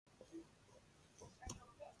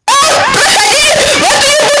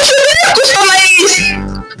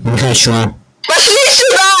Не хочу. Пошли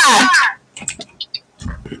сюда!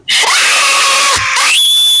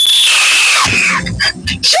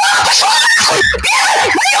 Чё? Пошла нахуй!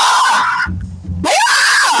 Моё!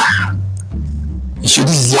 Что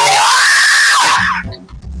ты сделал?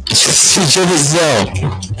 Что ты сделал?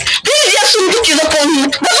 Пиздец, сундуки заполнил!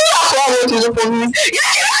 Да ну нахуй, вот и заполнил! Я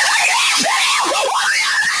тебя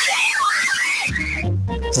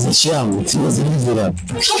Зачем? Ты его телевизора.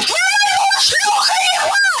 Чтоб твою шлюха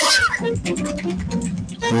ебать!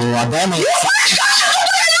 Ну, отдай мне. Ебать, как ты тут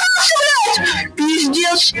оказался, блядь!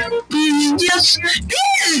 Пиздец, пиздец,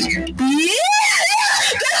 пиздец!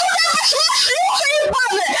 Ты куда пошла, шлюха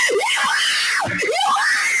ебаная?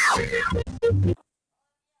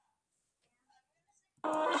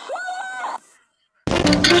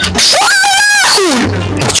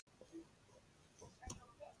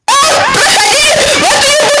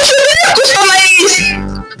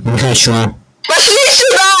 Не хочу. Пошли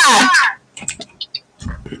сюда!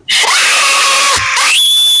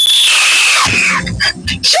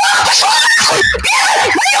 Чё? Пошла нахуй!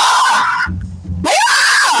 Моё!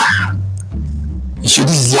 Что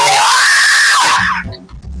ты сделал?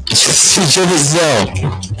 Что ты сделал?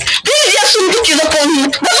 Пиздец, сундуки заполнил!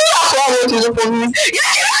 Да ну нахуй, вот и заполнил! Я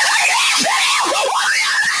тебя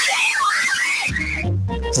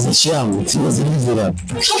Зачем? Ты его телевизора.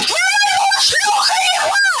 Чтоб твою шлюха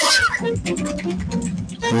ебать!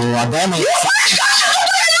 Ну, отдай мне. Ебать, как ты тут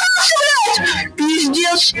оказался, блядь!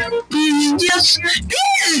 Пиздец, пиздец,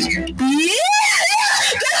 пиздец!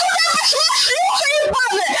 Ты куда пошла, шлюха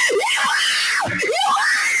ебаная?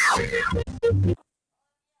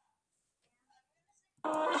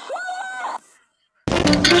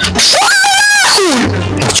 Шо нахуй?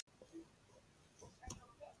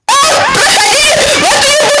 Проходи! В эту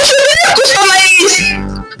ебучую дырку становись!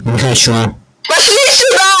 Не хочу. Пошли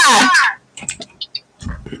сюда!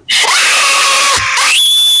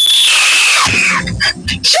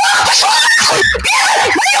 Чё? Пошла нахуй!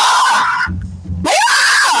 Моё!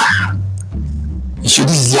 Что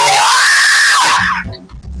ты сделал?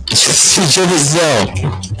 Что ты сделал?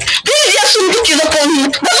 Пиздец, сундуки заполнил!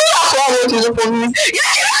 Да ну нахуй, вот и заполнил! Я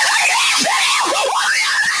тебя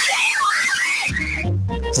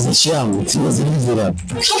Зачем? Ты его телевизора.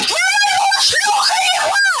 Чтоб твою шлюха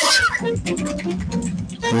ебать!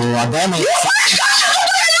 Ну, отдай мне. Ебать, как ты тут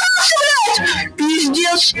оказался, блядь!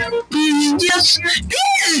 Пиздец, пиздец,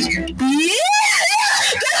 пиздец!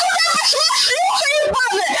 Ты куда пошла, шлюха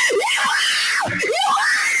ебаная?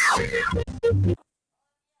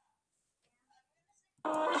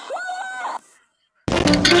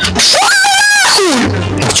 Шо нахуй?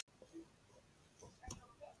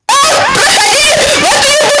 Проходи! В эту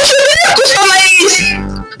ебучую дырку становись!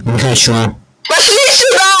 Не хочу. Пошли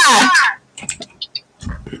сюда!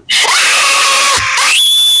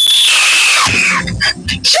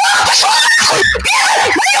 Чё? Пошла нахуй!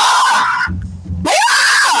 Моё!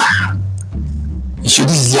 Что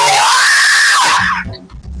ты сделал?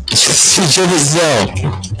 Что ты сделал?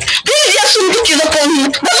 Пиздец, сундуки заполнил!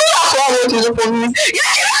 Да ну нахуй, вот и заполнил! Я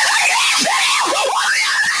тебя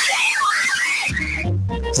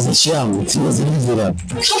Зачем? Ты его телевизора.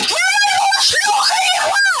 Чтоб твою шлюха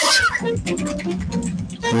ебать!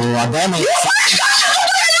 Ну, отдай мне. Ебать, как ты тут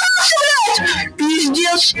оказался, блядь!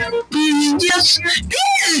 Пиздец, пиздец,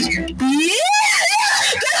 пиздец!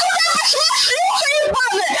 Ты куда пошла, шлюха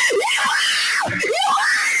ебаная?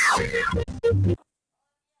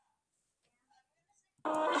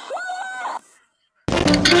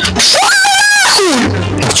 Шо нахуй?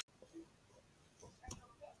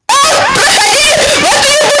 Проходи! В эту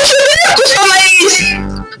ебучую дырку становись!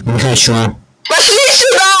 Не хочу. Пошли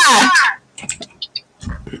сюда!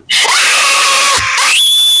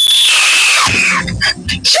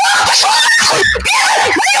 Чё? Пошла нахуй!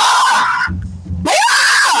 Моё!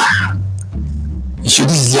 Что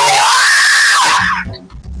ты сделал?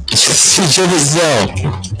 Что ты сделал?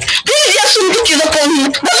 Пиздец, сундуки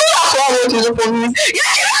заполнил! Да ну нахуй, вот и заполнил! Я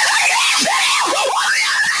тебя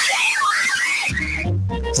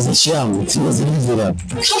Зачем? Ты его телевизора.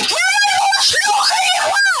 Чтоб твою шлюха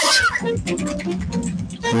ебать!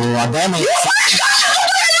 Ну, отдай мне. Ебать, как ты тут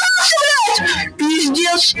оказался, блядь!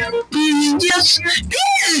 Пиздец, пиздец,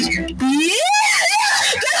 пиздец!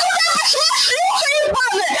 Ты куда пошла, шлюха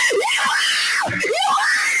ебаная?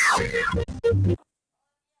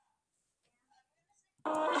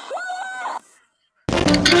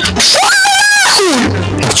 Шо нахуй?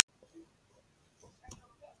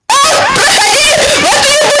 Проходи! В эту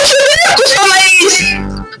ебучую дырку становись!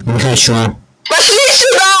 Не хочу. Пошли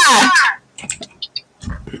сюда!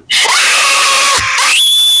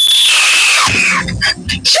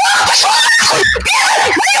 Чё? Пошла нахуй!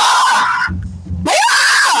 Моё!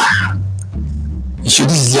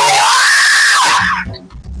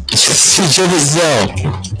 что ты сделал?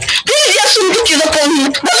 Пиздец, сундуки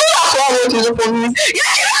заполнил. Да ну нахуй, а вот и заполнил. Я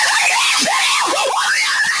тебя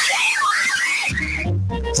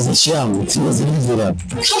Зачем? Ты телевизора.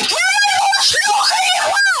 чтоб твою шлюха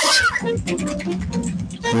ебать!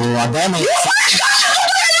 Ну, отдай мои... Ебать, как ты тут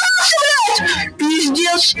оказался, блядь?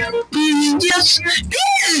 Пиздец, пиздец,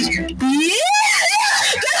 пиздец, пиздец!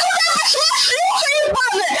 Ты куда пошла, шлюха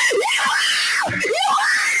ебаная?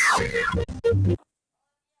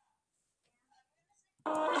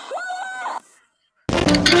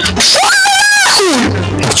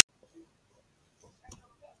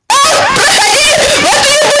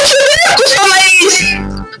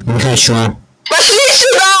 Не хочу. Пошли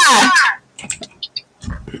сюда!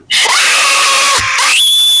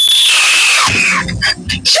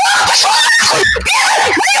 Чё? Пошла нахуй!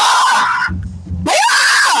 Моё!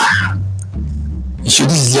 Что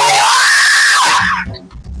ты сделал?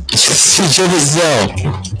 Что ты сделал?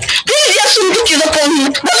 Пиздец, сундуки заполнил.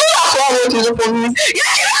 Да ну нахуй, а вот и заполнил. Я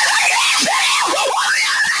тебя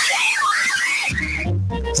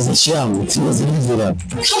Зачем? Ты телевизора.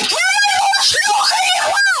 чтоб твою шлюха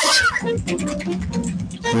ебать!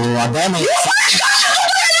 Ну, отдай мои... Ебать, как ты тут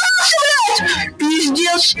оказался, блядь?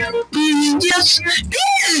 Пиздец, пиздец,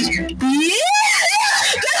 пиздец, пиздец!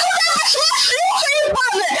 Ты куда пошла, шлюха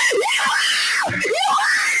ебаная?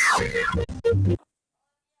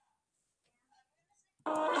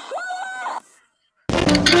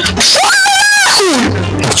 Шо нахуй?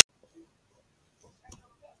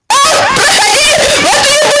 Проходи! Вот ты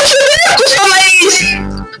ебучую дырку становись!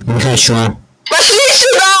 Не хочу. Пошли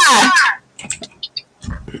сюда!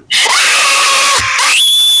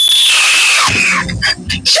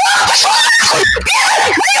 Чё? Пошла нахуй!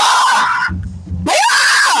 Моё!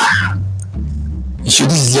 Что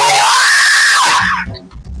ты сделал?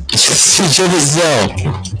 Что ты сделал?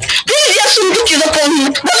 Пиздец, сундуки заполнил.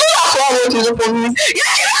 Да ну нахуй, а вот и заполнил. Я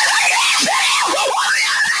тебя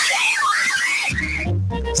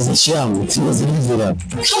Зачем? Ты телевизора.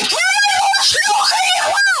 чтоб твою шлюха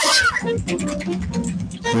ебать!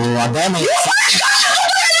 Ну, отдай мои... Ебать, как ты тут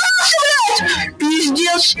оказался, блядь?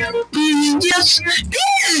 Пиздец, пиздец,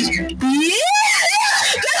 пиздец, пиздец!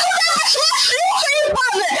 Ты куда пошла, шлюха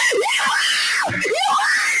ебаная?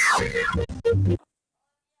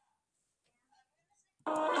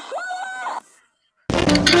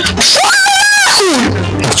 Шо нахуй?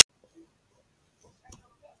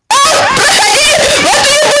 Проходи! Вот ты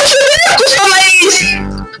ебучую дырку становись!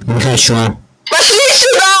 Не хочу. Пошли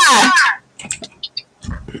сюда!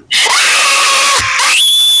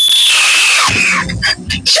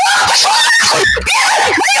 Чё? Пошла нахуй!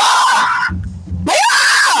 Моё!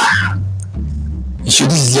 Что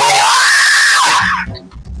ты сделал?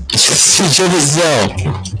 Что ты сделал?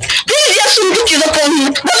 Пиздец, сундуки заполнил.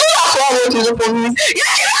 Да ну нахуй, а вот и заполнил. Я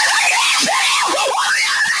тебя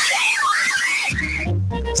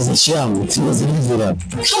Зачем? Ты телевизора.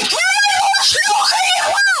 чтоб твою шлюха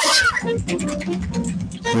ебать!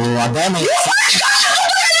 Ну, отдай мои... Ебать, как ты тут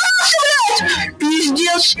оказался, блядь?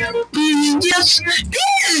 Пиздец, пиздец,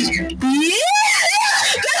 пиздец, пиздец!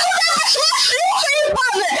 Ты куда пошла, шлюха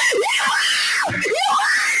ебаная?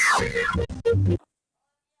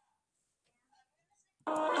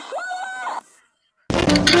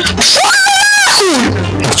 Шо нахуй?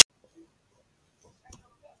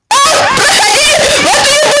 Проходи! Вот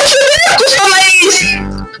ты ебучую дырку становись!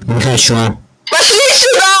 Не хочу. Пошли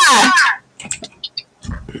сюда!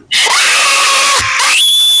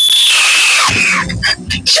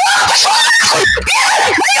 Чё? Пошла нахуй!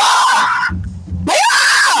 Моё!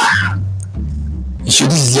 Что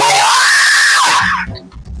ты сделал?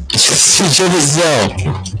 Что ты сделал?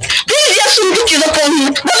 Пиздец, сундуки заполнил.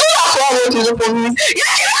 Да ну нахуй, а вот и заполнил. Я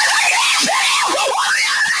тебя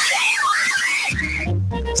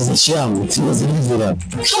Зачем? Ты телевизора.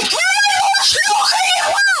 чтоб твою шлюха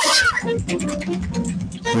ебать!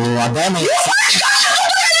 Ну, отдай мои... Ебать, как ты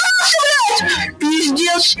тут оказался, блядь?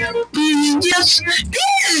 Пиздец, пиздец,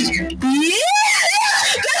 пиздец, пиздец!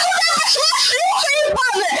 Ты куда пошла, шлюха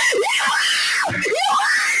ебаная?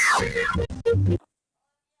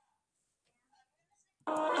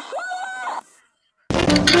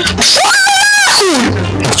 Шо нахуй?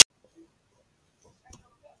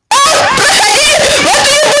 Проходи! Вот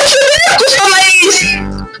ты ебучую дырку становись!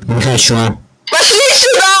 Не хочу. Пошли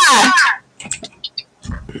сюда!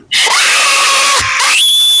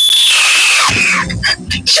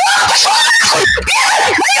 Чё? Пошла нахуй!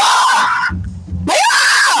 Моё!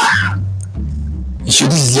 Что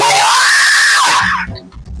ты сделал?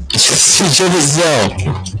 Что ты сделал?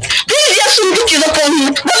 Пиздец, сундуки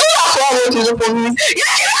заполнил. Да ну нахуй, а вот и заполнил. Я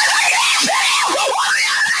тебя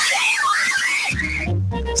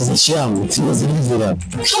Ты зачем? Ты телевизора.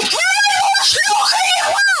 Чтоб твою шлюха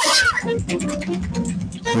ебать!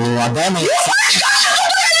 Ну, отдай мои...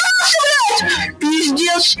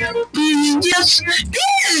 Пиздец, пиздец, пиздец,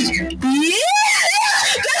 пиздец!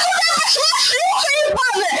 Ты куда пошла, шлюха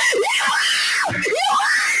ебаная?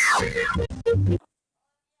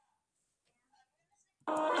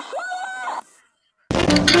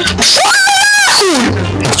 Что нахуй?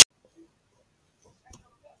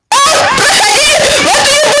 Проходи! Вот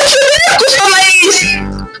ты ебучую дырку становись!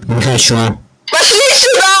 Не хочу. Пошли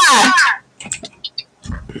сюда!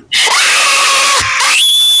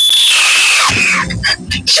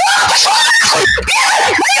 Чё? Пошла нахуй!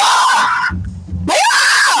 Моё!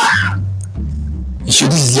 Что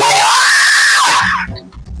ты сделал?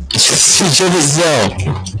 Что ты сделал?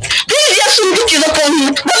 Пиздец, сундуки запомнил!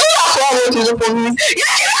 Да ну нахуй, а вот и запомнил! Я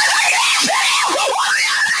тебя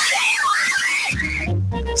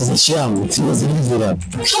Ты зачем? Ты телевизора.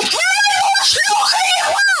 Чтоб твою шлюха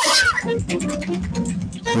ебать!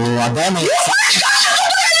 Ну, отдай мои...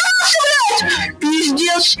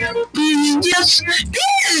 Пиздец, пиздец, пиздец,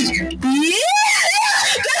 пиздец!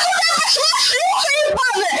 Ты куда пошла, шлюха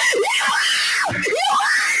ебаная?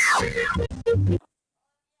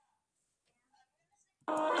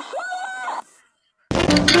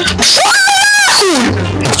 Что нахуй?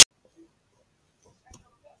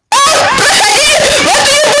 Проходи! Вот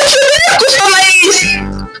ты ебучую дырку становись!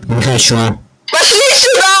 Не хочу. Пошли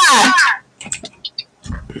сюда!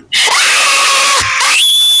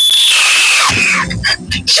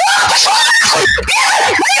 Чё? Пошла нахуй!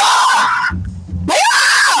 Моё!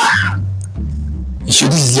 Что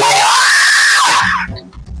ты сделал?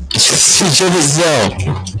 Что ты сделал?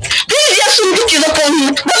 Пиздец, сундуки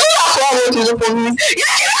запомнил! Да ну нахуй, а вот и запомнил! Я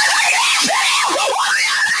тебя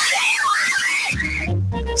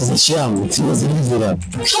Ты зачем? Ты телевизора.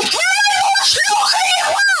 Чтоб твою шлюха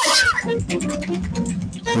ебать!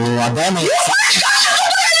 Ну, отдай мои...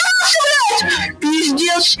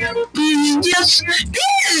 Пиздец, пиздец, пиздец,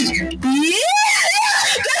 пиздец!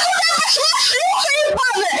 Ты куда пошла, шлюха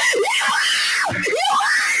ебаная?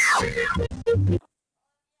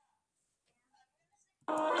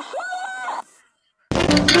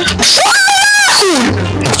 Что нахуй?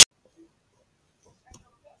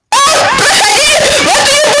 Проходи! Вот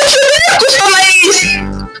ты ебучую дырку становись!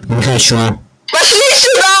 Не хочу. Пошли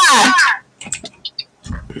сюда!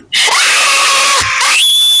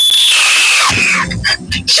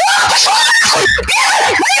 Чё? Пошла нахуй!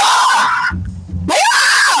 Моё!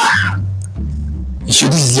 Что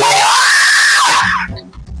ты сделал?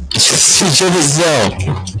 Что ты сделал?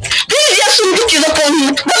 Пиздец, сундуки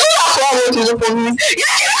запомнил! Да ну нахуй, а вот и запомнил! Я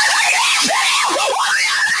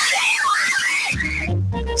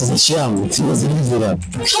Ты зачем? Ты телевизора.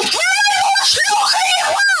 Чтоб твою шлюха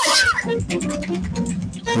ебать!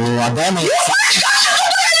 Ну, отдай мои...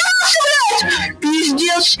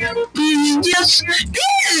 Пиздец, пиздец, пиздец,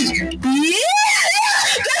 пиздец!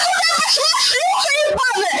 Ты куда пошла, шлюха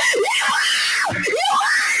ебаная?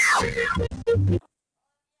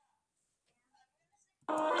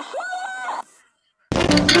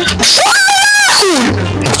 Что нахуй?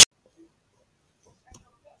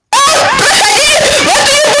 Проходи! Вот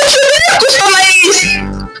ты ебучую дырку становись!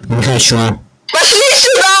 Не хочу. Пошли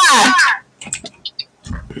сюда!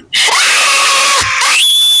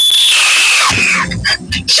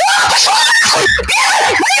 Чё? Пошла нахуй!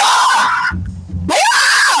 Моё!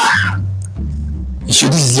 Что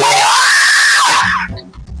ты сделал?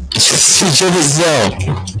 Что ты сделал?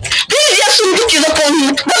 Пиздец, сундуки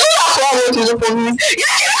запомнил! Да ну нахуй, а вот и запомнил!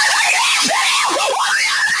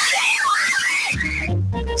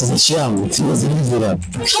 Ты зачем? Ты телевизора.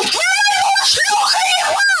 Чтоб твою шлюха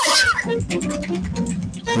ебать!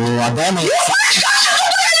 Ну, отдай мои...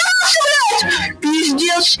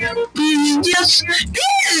 Пиздец, пиздец, пиздец,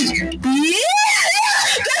 пиздец!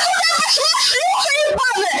 Ты куда пошла, шлюха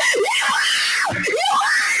ебаная?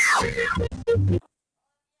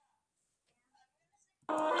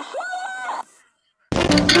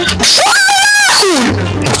 Что нахуй?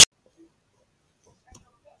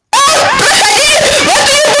 Проходи! Вот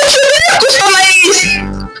ты ебучую дырку становись!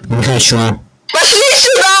 Не хочу. Пошли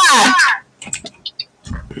сюда!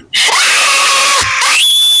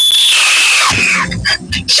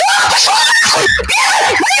 Чё? Пошла нахуй!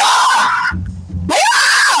 Моё!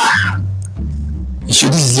 Что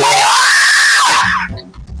ты сделал?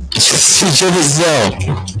 Что ты сделал?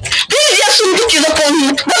 Пиздец, сундуки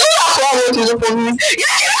запомнил! Да ну нахуй, а вот и запомнил!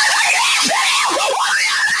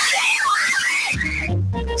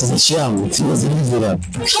 Ты зачем? Ты телевизора.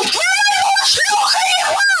 Чтоб твою шлюха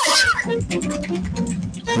ебать!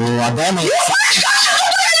 Ну, отдай мои...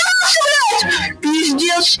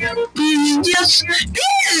 Пиздец, Пиздец, пиздец,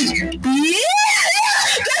 пиздец, пиздец!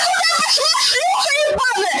 Ты куда пошла, шлюха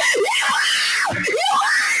ебаная?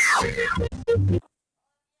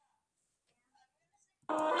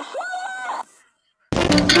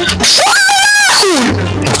 Что нахуй?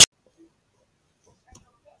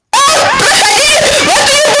 Проходи! В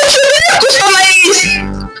эту ебучую дырку становись!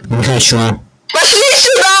 Не хочу. Пошли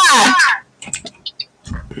сюда!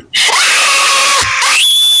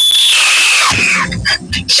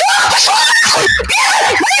 Чё? Пошла нахуй!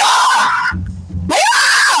 Моё!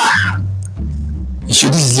 И что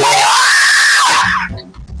ты сделал?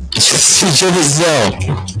 Что ты сделал?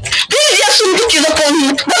 Пиздец, сундуки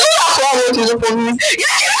заполнил! Да ну нахуй, а вот и заполнил! Я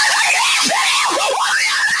тебя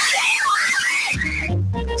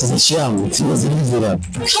Зачем? Ты его завидела.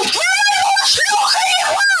 Чтоб твою шлюха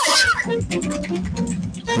ебать!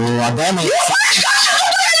 Ну, отдай мои...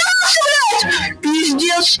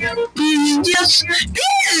 Пиздец, пиздец, пиздец,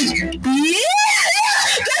 пиздец!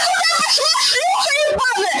 Ты куда пошла, шлюха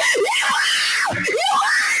ебаная?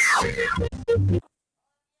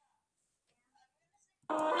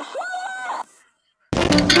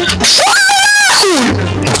 Что нахуй?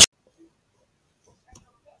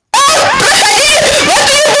 Проходи! В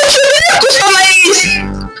эту ебучую дырку становись!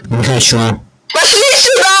 Не хочу. Пошли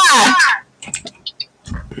сюда!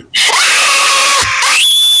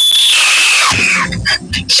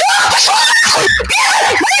 Чё? Пошла нахуй!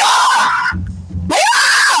 Моё!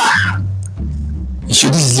 И что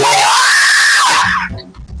ты сделал?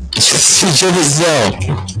 Что ты сделал?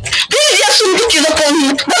 Пиздец, сундуки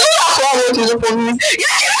заполнил! Да ну нахуй, а вот и заполнил! Я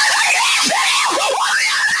тебя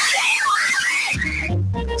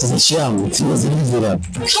Зачем? Ты его завидела.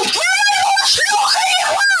 Чтоб твою шлюха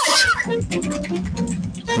ебать!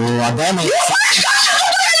 Ну, отдай мои...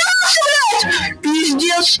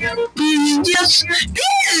 Пиздец, пиздец, пиздец,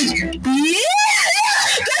 пиздец!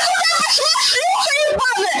 Ты куда пошла, шлюха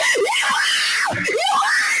ебаная?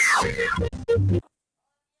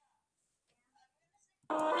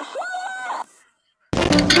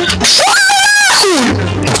 Что нахуй?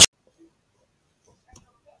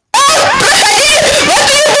 Проходи! В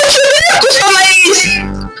эту ебучую дырку становись!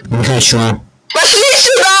 Не хочу. Пошли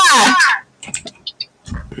сюда!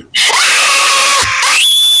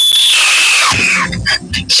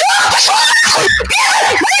 Чё? Пошла нахуй!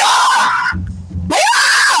 Моё!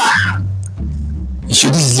 И что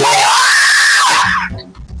ты сделал?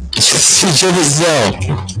 Что ты сделал?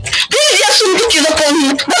 Пиздец, сундуки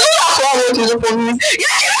заполнил! Да ну нахуй, а вот и заполнил! Я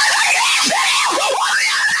тебя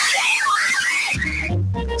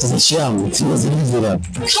Зачем? Ты его завидела.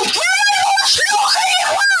 Чтоб твою шлюха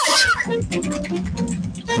ебать!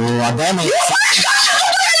 Ну, отдай мои...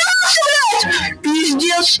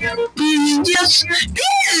 Пиздец, пиздец, пиздец,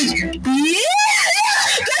 пиздец!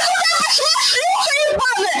 Ты куда пошла, шлюха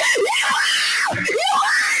ебаная?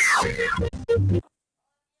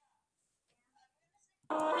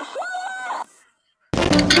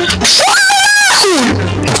 Что нахуй?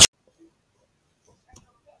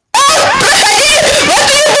 Проходи! В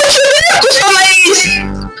эту ебучую дырку становись!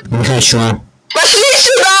 Не хочу. Пошли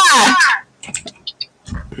сюда!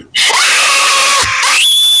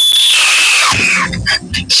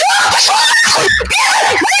 Чё? Пошла нахуй!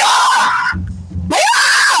 Моё!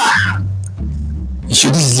 И что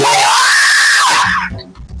ты сделал?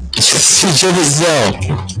 Что ты сделал?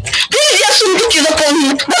 Пиздец, сундуки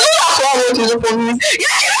заполнил! Да ну нахуй, а вот и заполнил! Я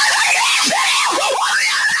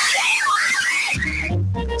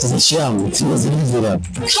Зачем? Ты его завидела.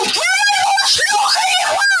 Чтоб твою шлюха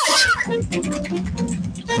ебать!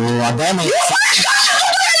 Ну, отдай мои...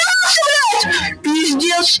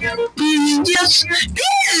 Пиздец, пиздец, пиздец,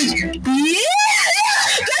 пиздец!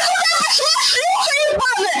 Ты куда пошла, шлюха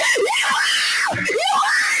ебаная?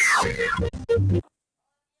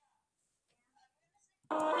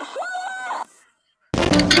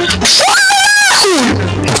 Что нахуй?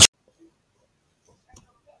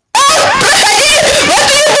 Проходи! В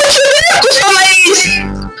эту ебучую дырку становись!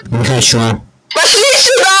 Не хочу. Пошли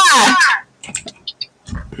сюда!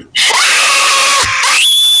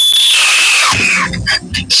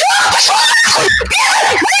 Чё? Пошла нахуй!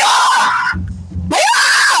 Моё!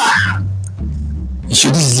 И что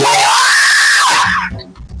ты сделал?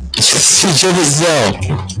 Что ты сделал?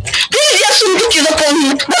 Пиздец, сундуки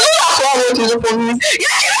заполнил! Да ну нахуй, а вот и заполнил! Я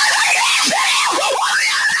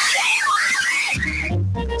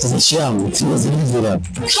Зачем? Ты его завидела.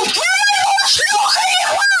 Чтоб твою шлюха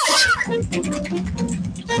ебать!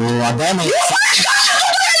 Ну, отдай мои...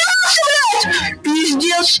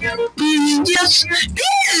 Пиздец, пиздец, пиздец,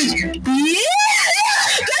 пиздец!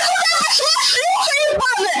 Ты куда пошла, шлюха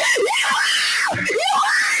ебаная?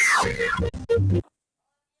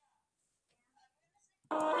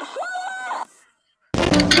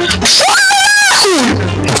 Что нахуй?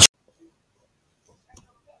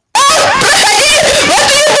 Проходи в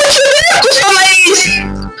эту ебучую дырку, становись!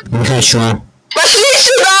 Не хочу. Пошли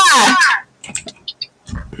сюда!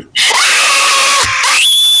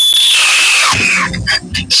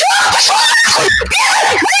 Чё? Пошла нахуй!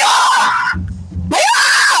 Моё! Моё!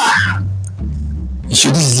 Что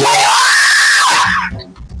ты сделал?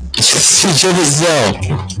 Что ты сделал?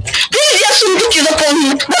 Пиздец, сундуки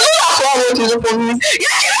заполнены! Да туда хлам эти заполнены!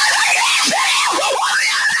 Я тебя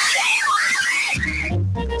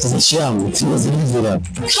Зачем? Ты его завидела.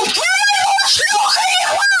 Чтоб твою шлюха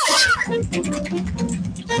ебать!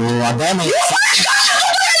 Ну, отдай мои... Ебать, как ты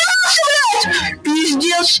тут оказался, блядь!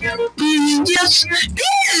 Пиздец, пиздец,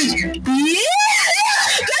 пиздец!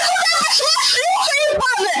 Ты куда пошла, шлюха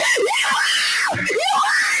ебаная?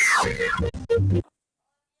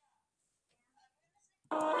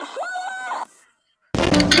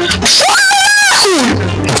 Что нахуй?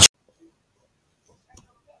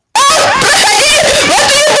 Проходи в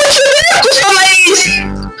эту ебучую дырку, становись!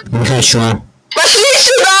 Не хочу. Пошли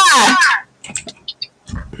сюда!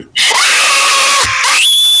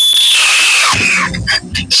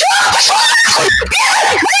 Чё? Пошла нахуй!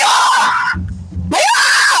 Моё! Моё!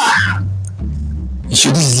 Что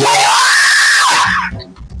ты сделал?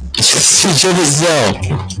 Что ты сделал?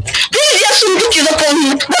 Пиздец, сундуки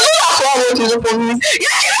заполнены! Да туда хлам эти заполнены! Я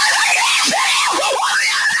тебя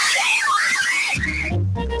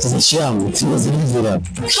Зачем? Ты его завидела.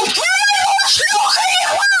 Чтоб твою шлюха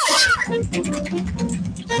ебать!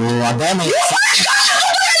 Ну, отдай мои... Ебать, как ты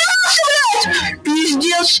тут оказался, блядь!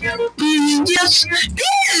 Пиздец, пиздец,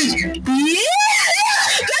 пиздец!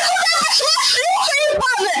 Ты куда пошла, шлюха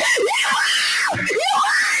ебаная?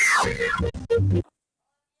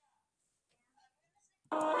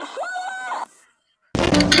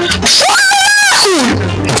 Что нахуй?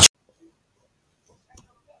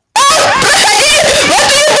 Проходи в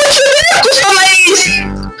эту ебучую дырку, становись!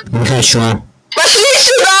 Не хочу. Пошли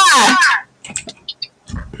сюда!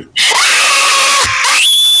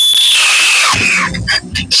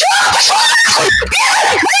 Чё? Пошла нахуй!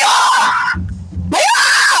 Моё! Моё!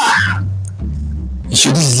 Что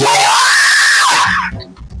ты сделал?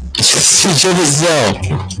 Что ты сделал?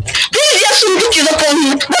 Пиздец, сундуки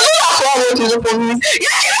заполнены! Да туда хлам эти заполнены!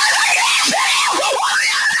 Я тебя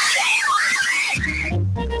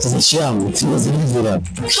Зачем? Ты его завидела.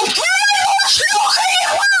 Чтоб твою шлюха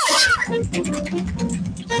ебать!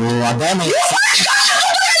 Ну, отдай мои... Ебать, как ты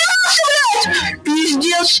тут оказался, блядь!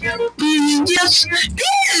 Пиздец, пиздец,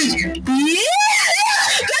 пиздец!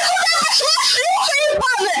 Ты куда пошла, шлюха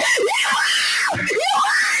ебаная?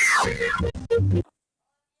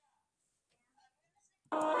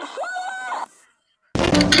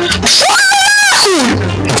 Что нахуй?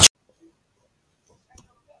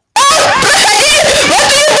 Проходи в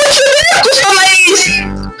эту ебучую дырку, становись!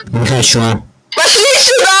 Не хочу. Пошли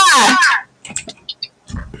сюда!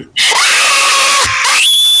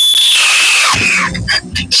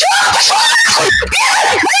 Чё? Пошла нахуй!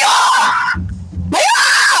 Моё! Моё!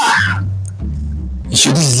 Что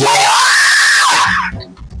ты сделал?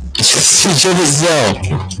 Что ты сделал?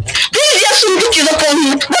 Пиздец, сундуки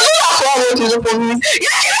заполнены! Да туда хлам эти заполнены!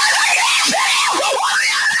 Я тебя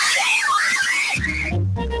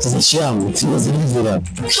Зачем? Ты его завидела.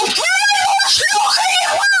 Чтоб твою шлюха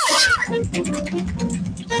ебать!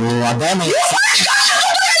 Ну, отдай мои... Ебать, как ты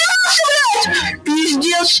тут оказался, блядь!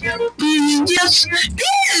 Пиздец, пиздец,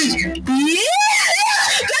 пиздец!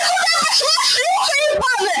 Ты куда пошла, шлюха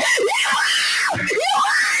ебаная?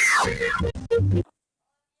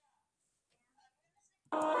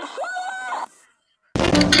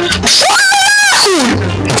 Что нахуй?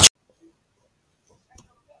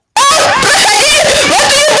 Проходи в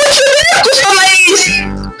эту ебучую дырку, становись!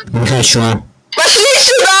 Не хочу. Пошли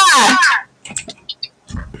сюда!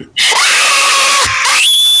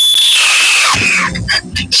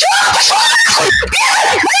 Чё? Пошла нахуй!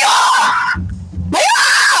 Моё! Моё!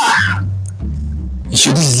 Что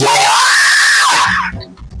ты сделал?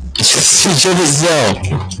 Что ты сделал?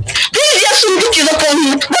 Пиздец, сундуки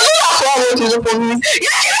заполнены! Да туда хлам эти заполнены! Я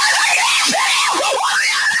тебя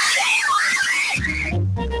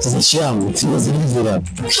Зачем? Ты его завидела.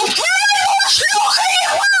 Чтоб твою шлюха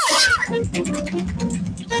ебать!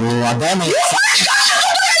 Ну, отдай мои... Ебать, как ты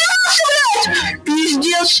тут оказался, блядь!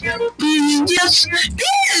 Пиздец, пиздец,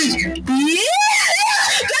 пиздец!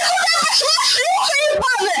 Ты куда пошла, шлюха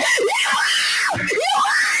ебаная?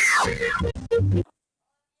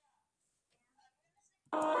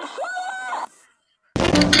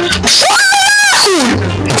 Что нахуй?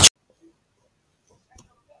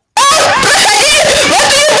 Проходи в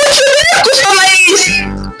эту ебучую дырку, становись!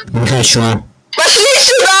 Не хочу. Пошли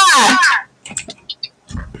сюда!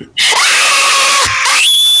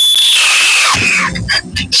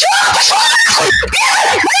 Все, пошла нахуй!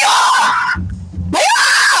 Моё!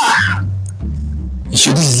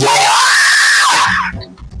 Что ты сделал?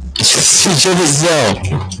 Что ты сделал?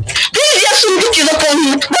 Пиздец, сундуки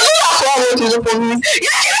заполнены. Да туда славу эту заполнены. Я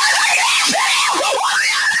тебя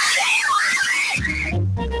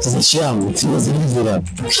Зачем? Ты его телевизора.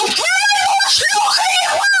 Чтоб твоя шлюха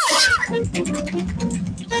ебать!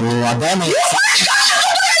 Ну, отдай мне. Ебать, как ты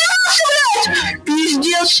тут оказался, блядь?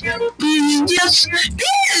 Пиздец, пиздец,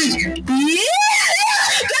 пиздец, пиздец!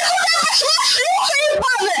 Ты куда пошла, шлюха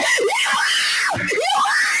ебаная?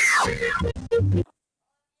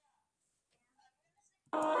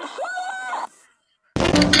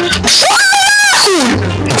 Что нахуй?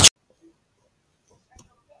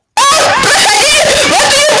 Проходи! В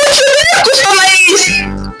эту ебучую дырку становись!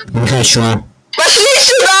 Не хочу. Пошли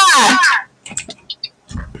сюда!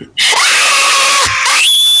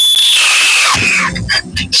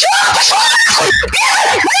 Все, пошла нахуй!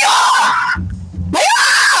 Моё!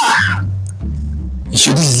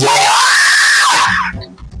 Что ты сделал?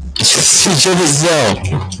 Что ты сделал?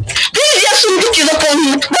 Пиздец, сундуки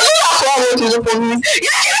заполнены. Да туда славу эту заполнены.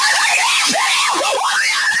 Я тебя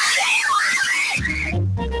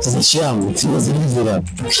Зачем? Ты его телевизора.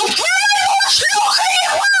 Чтоб твоя шлюха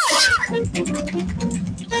ебать!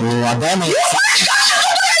 Ну, отдай мне. Ебать, как ты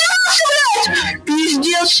тут оказался, блядь?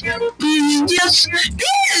 Пиздец, пиздец,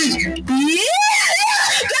 пиздец, пиздец!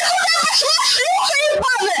 Ты куда пошла, шлюха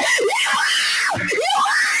ебаная?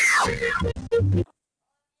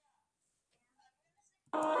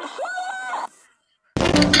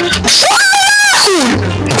 Что нахуй?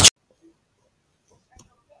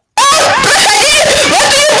 Проходи! В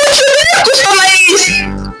эту ебучую дырку становись!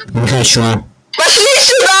 Не хочу. Пошли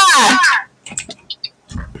сюда!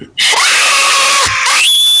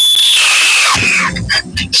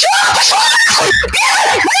 Все, пошла нахуй!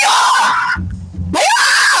 Моё!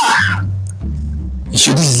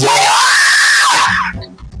 Что ты сделал?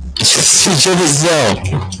 Что ты сделал?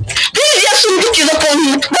 Пиздец, сундуки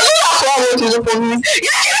заполнены. Да туда славу эту заполнены.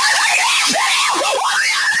 Я тебя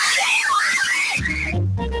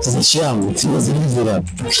Зачем? Ты его телевизора.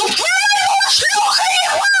 Чтоб твоя шлюха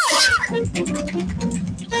ебать!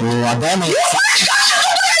 Ну, отдай мне. Ебать, как ты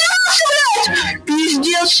тут оказался, блядь?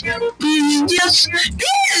 Пиздец, пиздец,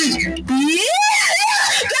 пиздец, пиздец!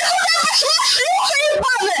 Ты куда пошла, шлюха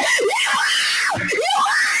ебаная?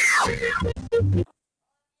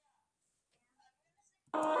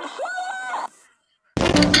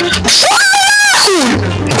 Что нахуй?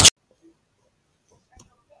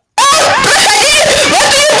 Проходи! В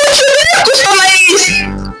эту ебучую дырку становись!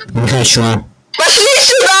 Не хочу. Пошли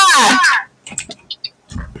сюда!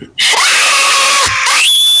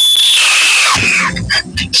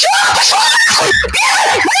 Все, пошла нахуй!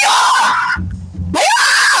 Моё!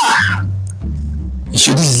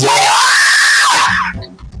 Что ты сделал?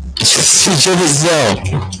 Что ты сделал?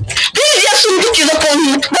 Пиздец, сундуки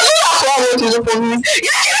заполнены. Да туда славу эту заполнены.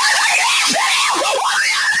 Я тебя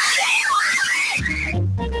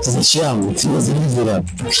Зачем? Ты его телевизора.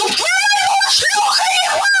 Чтоб твоя шлюха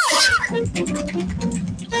ебать!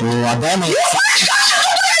 Ну, отдай мне. Ебать, как ты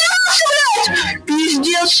тут оказался, блядь?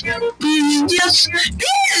 Пиздец, пиздец,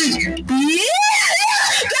 пиздец, пиздец!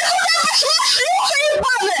 Ты куда пошла, шлюха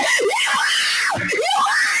ебаная?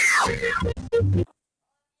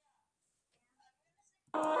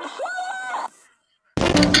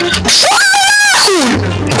 Что нахуй?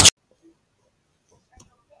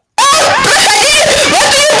 Проходи! В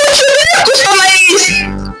эту ебучую дырку становись!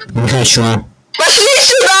 Не хочу. Пошли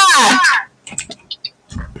сюда!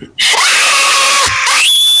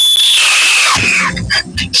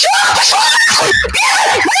 Все, пошла нахуй!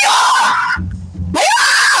 Моё!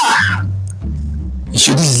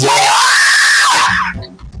 Что ты сделал?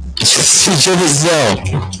 Что ты сделал?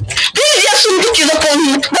 Пиздец, сундуки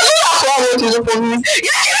заполнены. Да туда славу эту заполнены.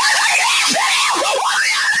 Я тебя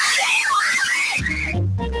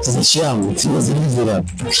Зачем? Ты его телевизора.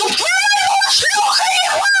 Чтоб твоя шлюха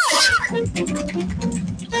ебать!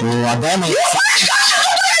 Ну, отдай мне. Ебать, как ты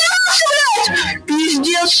тут оказался, блядь?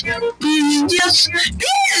 Пиздец, пиздец,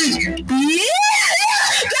 пиздец, пиздец!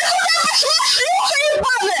 Ты куда пошла, шлюха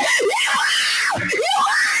ебаная?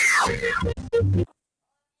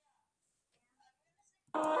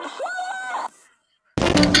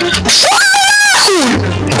 Что нахуй?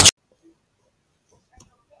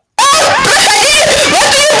 Проходи! В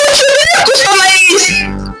эту ебучую дырку становись!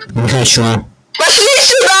 Не хочу. Пошли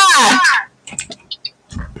сюда!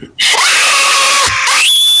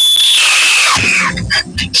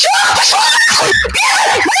 Все, пошла нахуй!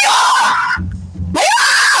 Моё!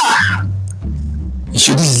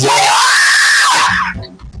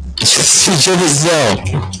 что ты сделал?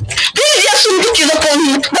 Пиздец, сундуки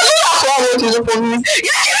заполнены. Да ну нахуй, вот и заполнены.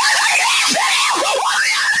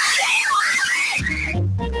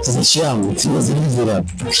 Зачем? Телевизора.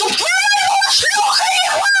 Чтоб твоя шлюха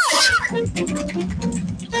ебать!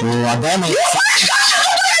 Ну, отдай мои... Ебать, как же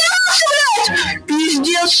тут оказался, блядь!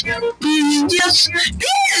 Пиздец, пиздец,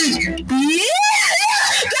 пиздец, пиздец!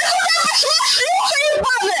 Ты куда пошла, шлюха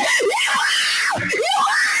ебаная?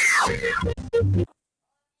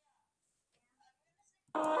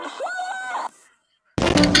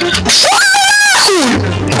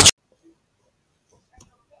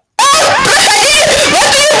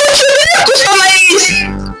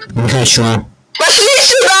 Не хочу. Пошли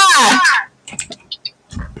сюда!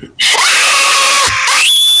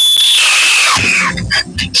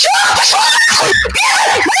 Чё? Пошла нахуй!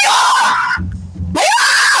 Моё!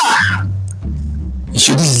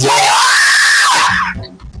 Что ты сделал?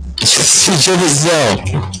 Что ты сделал?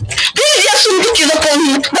 Пиздец, сундуки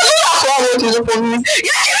заполнены. Да ну нахуй, вот и заполнены.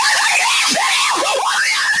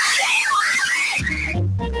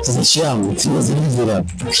 Зачем? Телевизора.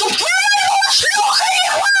 Чтоб твоя шлюха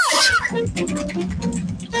ебать!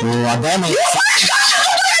 Ну, отдай мои... Ебать, как же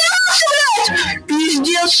тут оказался, блядь!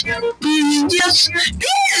 Пиздец, пиздец,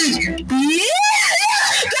 пиздец, пиздец!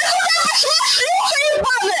 Ты куда пошла, шлюха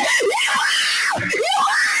ебаная?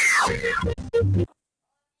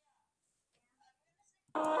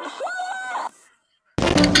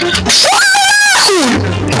 Шо нахуй?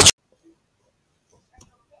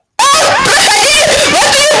 Проходи! Вот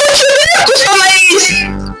ты ебучую дырку становись!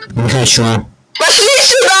 Не хочу. Пошли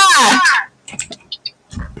сюда!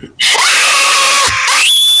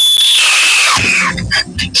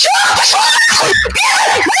 Чё? Пошла нахуй!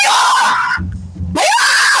 Моё!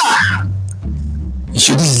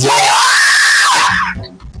 Что ты сделал?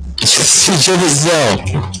 Что ты сделал?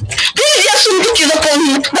 Пиздец, сундуки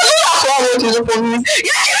заполнены. Да ну нахуй, вот и заполнены.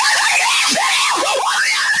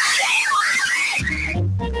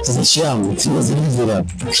 Зачем? Телевизора.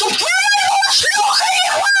 Чтоб твоя шлюха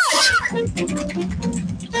ебать!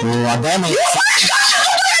 Ну, отдай мои... Ебать, как же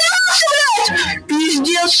тут оказался, блядь!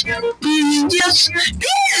 Пиздец, пиздец,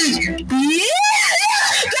 пиздец, пиздец!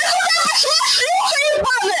 Ты куда пошла, шлюха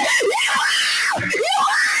ебаная?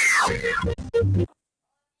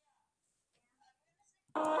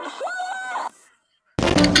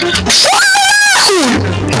 Шо нахуй?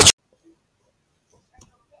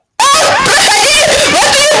 Проходи! Вот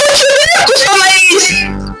ты ебучую дырку становись!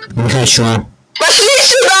 Не хочу. Пошли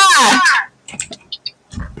сюда!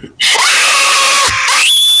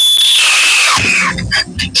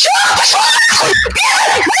 Чё? Пошла нахуй!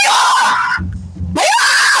 Моё!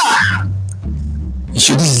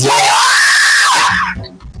 Что ты сделал?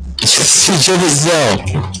 Что ты сделал?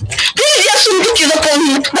 Пиздец, сундуки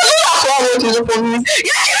заполнены. Да ну нахуй, вот и заполнены.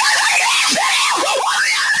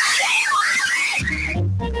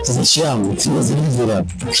 Зачем? Телевизора.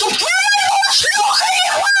 Чтоб твоя шлюха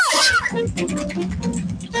ебать!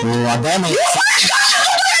 Ну, отдай мои... Ебать, как же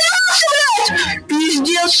тут оказался, блядь!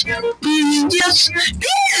 Пиздец, пиздец,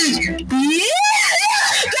 пиздец, пиздец!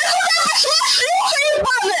 Ты куда пошла, шлюха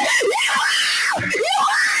ебаная?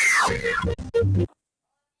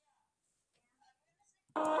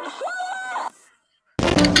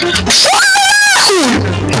 Шо нахуй?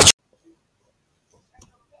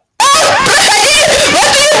 Проходи! Вот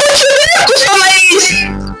ты ебучую дырку становись!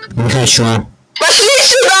 Не хочу. Пошли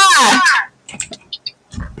сюда!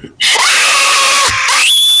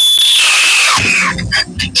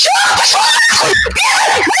 Чё? Пошла нахуй!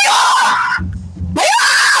 Моё!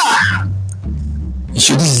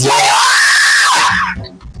 Что ты сделал?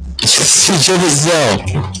 Что ты сделал?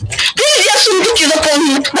 Пиздец, сундуки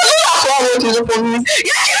заполнены. Да ну нахуй, вот и заполнены.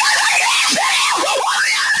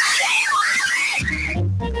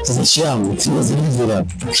 Зачем? Телевизора.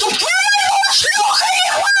 Чтоб твоя шлюха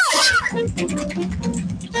ебать!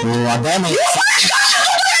 Ну, отдай мои... Ебать, как же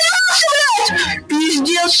тут оказался, блядь!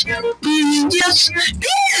 Пиздец, пиздец,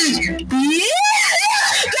 пиздец, пиздец!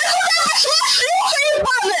 Ты куда пошла, шлюха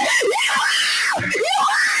ебаная?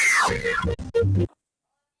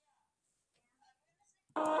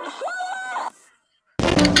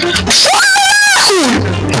 Шо нахуй?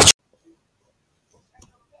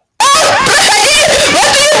 Проходи! Вот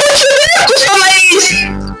ты ебучую дырку становись!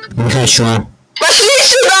 Не хочу. Пошли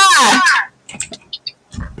сюда!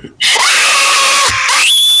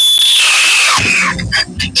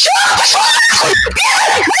 Чё? Пошла нахуй!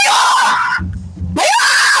 Моё!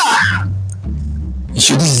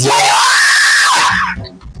 Что ты сделал?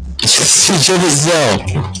 Что ты сделал?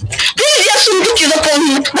 Пиздец, сундуки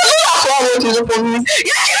заполнены. Да ну нахуй, вот и заполнены.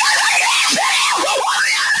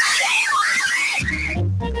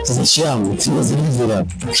 Ты зачем? Телевизора.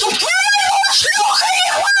 Чтоб твою шлюха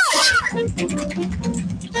ебать!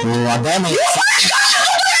 Ну, отдай мои... Ебать, как ты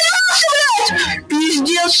тут оказался, блядь!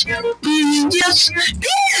 Пиздец, пиздец,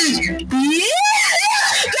 пиздец, пиздец!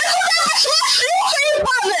 Ты куда пошла, шлюха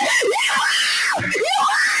ебаная?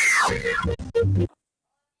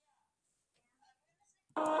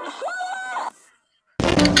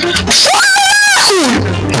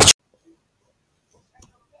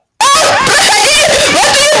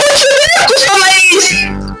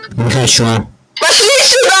 Не хочу. Пошли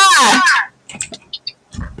сюда!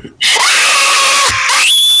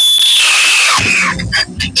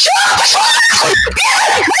 Все, пошла нахуй!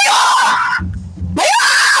 Моё!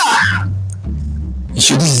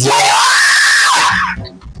 Что ты сделал?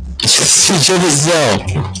 Что ты сделал?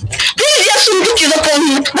 Пиздец, сундуки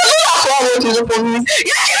запомни! Да нахуй, а вот не запомни!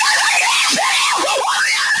 Я тебя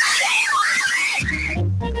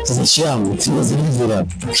Ты зачем? Телевизора.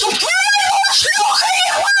 Чтоб твою шлюха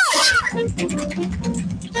ебать!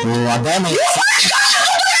 Ну, отдай мои... Ебать, как ты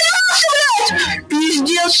тут оказался, блядь!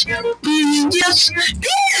 Пиздец, пиздец,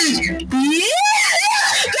 пиздец, пиздец!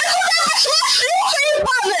 Ты куда пошла, шлюха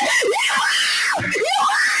ебаная?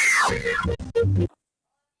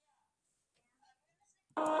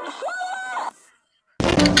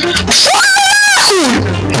 Что нахуй?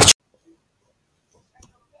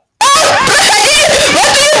 Проходи! Вот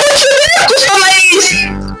ты ебучую дырку становись!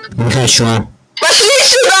 Не хочу. Пошли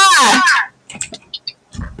сюда!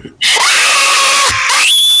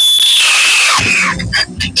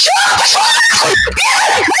 Все, пошла нахуй!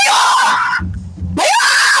 Моё!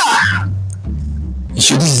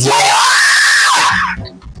 Что ты сделал?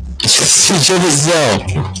 Что ты сделал?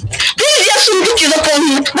 Пиздец, сундуки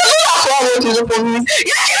запомни! Да нахуй, а вот не запомни!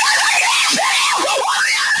 Я тебя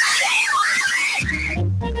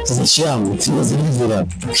Ты зачем? Телевизора.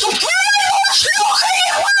 Чтоб твою шлюха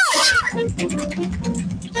ебать!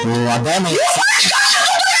 Ну, отдай мои... Ебать, как ты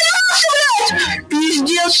тут оказался, блядь!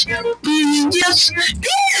 Пиздец, пиздец,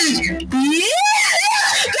 пиздец, пиздец!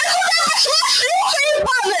 Ты куда пошла, шлюха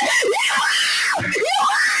ебаная?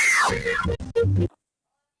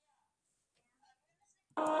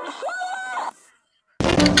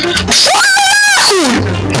 Что нахуй?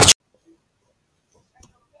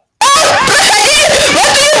 Проходи! Вот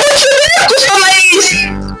ты ебучую дырку становись!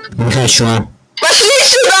 Не хочу. Пошли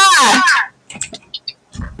сюда!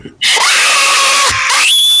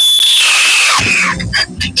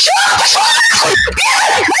 Все, пошла нахуй!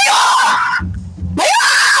 Моё!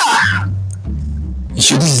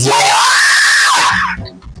 Что ты сделал?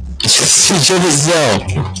 Что ты сделал?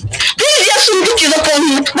 Пиздец, сундуки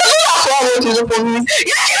запомни! Да нахуй, а вот не запомни!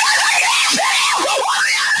 Я тебя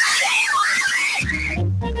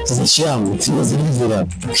Ты зачем? Телевизора.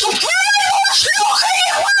 Чтоб твою шлюха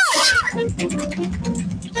ебать!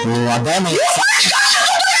 Ну, отдай мои... Ебать, как ты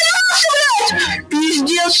тут оказался, блядь!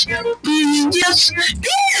 Пиздец, пиздец,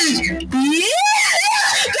 пиздец, пиздец!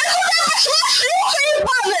 Ты куда пошла, шлюха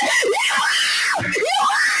ебаная?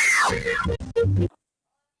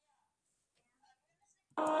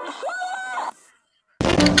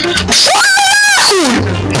 Что нахуй?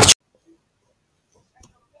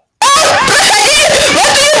 Проходи! Вот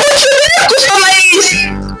ты ебучую дырку становись!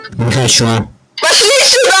 Не хочу. Пошли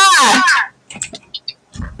сюда!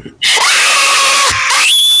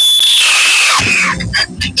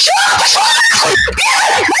 Все, пошла нахуй!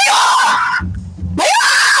 Моё!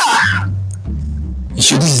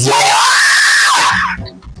 Что ты сделал?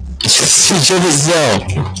 Что ты сделал?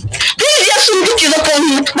 Пиздец, сундуки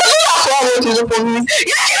запомни! Да нахуй, а вот не запомни!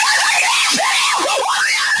 Я тебя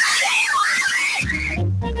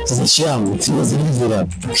Ты зачем? Телевизора.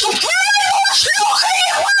 Чтоб твою шлюха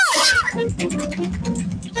ебать!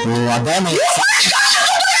 Ну, отдай мои... Ебать, как ты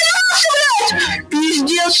тут оказался, блядь!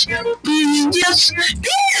 Пиздец, пиздец,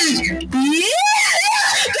 пиздец, пиздец!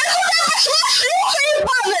 Ты куда пошла, шлюха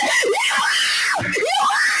ебаная?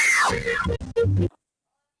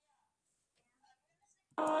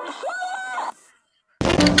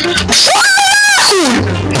 Что нахуй?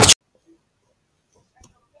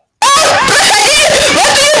 Проходи!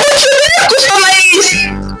 Вот ты ебучую дырку становись!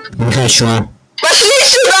 Не хочу. Пошли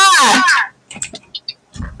сюда!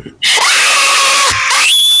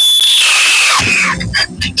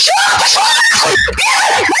 Все, пошла нахуй!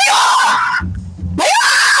 Моё!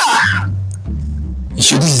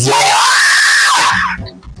 Что ты сделал?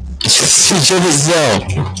 Что ты сделал?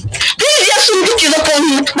 Пиздец, сундуки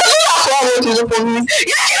запомни! Да нахуй, а вот не запомни!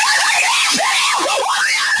 Я тебя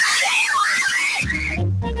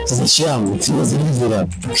Ты зачем? Телевизора.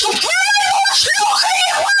 Чтоб твою шлюха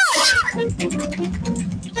ебать!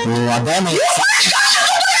 Ну, отдай мои... Ебать, как ты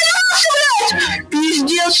тут оказался, блядь!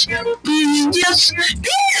 Пиздец, Пиздец, пиздец,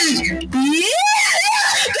 пиздец,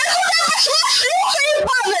 ты куда пошла, шлюха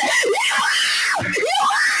ебаная?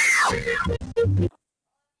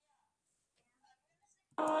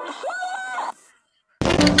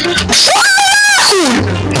 Что нахуй?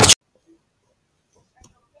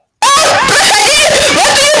 Проходи,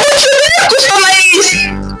 вот ты ебучую дырку становись.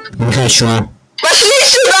 Не хочу. Пошли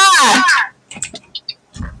сюда.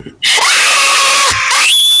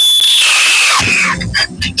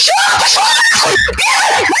 Чё, пошла нахуй?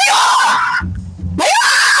 Моё!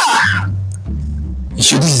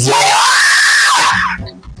 Что ты сделал?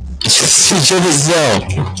 Что ты сделал?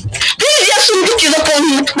 Пиздец, сундуки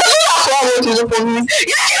заполнил. Да ну нахуй, а вот и заполнил. Я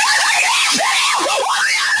тебя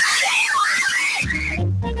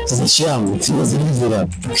Зачем? Ты его завидела.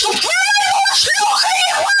 чтоб твою шлюха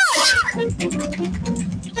ебать!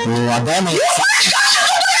 Ну, отдай мои...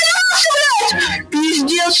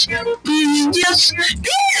 Пиздец, пиздец,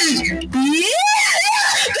 пиздец,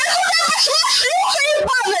 ты куда пошла, шлюха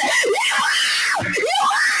ебаная?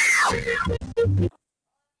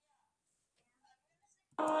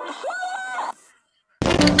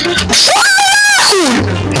 Что нахуй?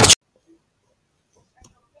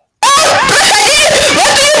 Проходи,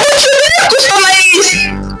 вот ты ебучую дырку становись.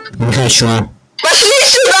 Не хочу. Пошли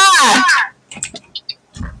сюда.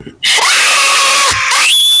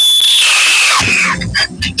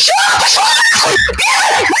 Чё, пошла нахуй?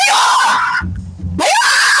 Моё!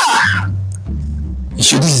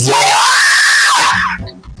 Что ты сделал?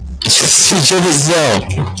 Что ты сделал?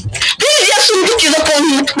 Пиздец, сундуки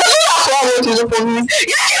заполнил. Да ну нахуй, а вот и заполнил.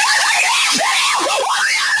 Я тебя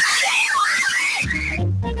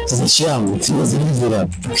Зачем? Ты его завидела.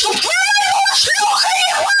 чтоб твою шлюха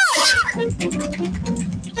ебать!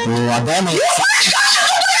 Ну, отдай мои...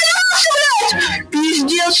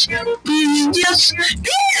 Пиздец, пиздец, пиздец,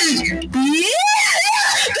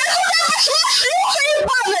 ты куда пошла, шлюха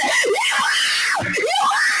ебаная?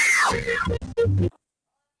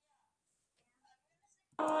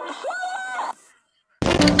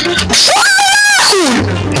 Что нахуй?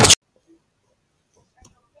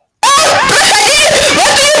 Проходи,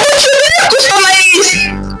 вот ты ебучую дырку становись.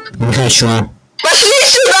 Не хочу. Пошли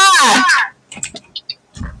сюда.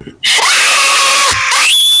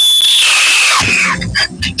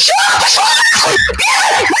 Чё, пошла нахуй?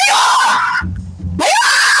 Моё!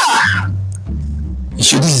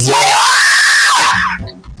 Что ты сделал?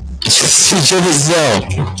 Что ты сделал?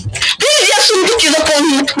 Пиздец, сундуки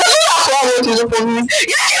заполнил. Да ну нахуй, а вот и заполнил. Я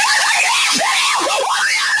тебя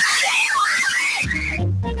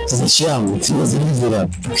Зачем? Ты его завидела.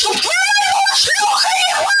 чтоб твою шлюха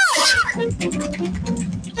ебать!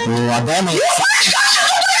 Ну, отдай мои...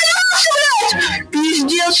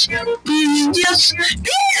 Пиздец, пиздец, пиздец,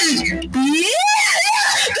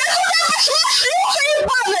 ты куда пошла, шлюха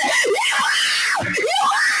ебаная?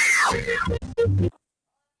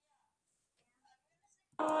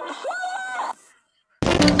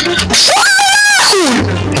 Что нахуй?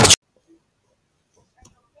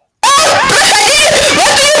 Проходи,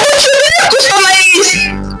 вот ты ебучую дырку становись.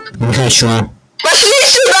 Не хочу. Пошли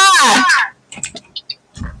сюда.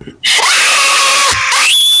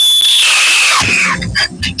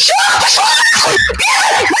 Чё, пошла нахуй?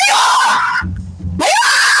 Моё!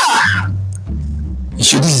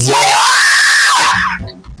 Что ты сделал?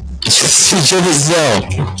 Что ты сделал?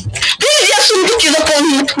 Пиздец, сундуки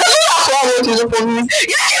заполнил. Да ну нахуй, а вот и заполнил.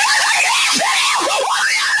 Я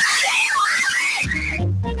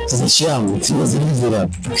Зачем? Ты его завидела.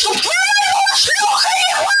 чтоб твою шлюха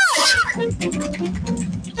ебать!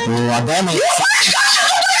 Ну, отдай мои...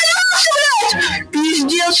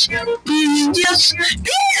 Пиздец, пиздец, пиздец,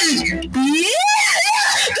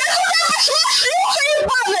 ты куда пошла, шлюха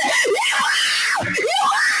ебаная?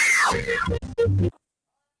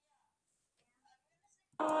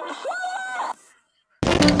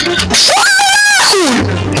 Что нахуй?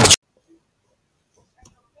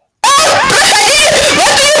 Проходи,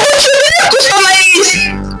 вот ты ебучую дырку становись.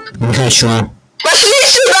 Не хочу. Пошли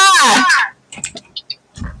сюда.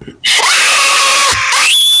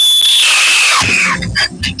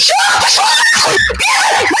 Чё, пошла нахуй?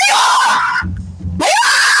 Моё!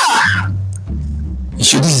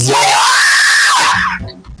 Что ты сделал?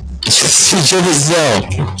 Что ты сделал?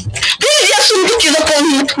 Пиздец, сундуки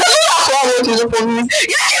заполнил. Да ну нахуй, а вот и заполнил.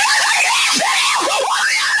 Я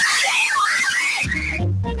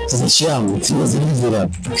Зачем? Ты его завидела.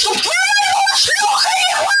 чтоб твою шлюха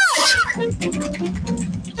ебать!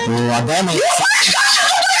 Ну, отдай мои...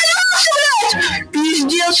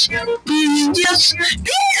 Пиздец, пиздец, пиздец,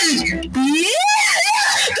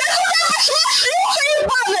 ты куда пошла, шлюха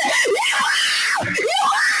ебаная?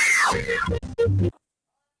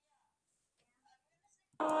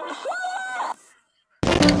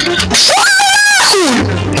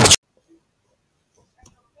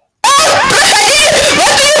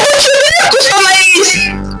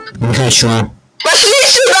 Хорошо. Пошли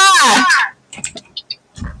сюда!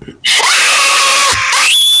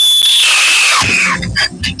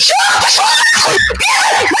 Все, пошел нахуй!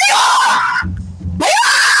 Моё!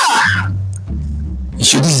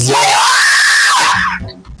 Что ты сделал?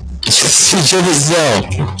 Что ты сделал?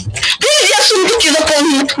 Пиздец, сундуки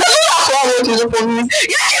заполнил! Да туда хлопоты заполнил! Я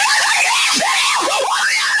тебя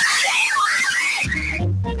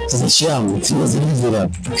Зачем? Ты его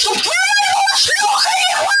завидела. чтоб твою шлюха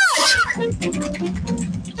ебать!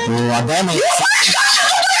 Ну, отдай мои...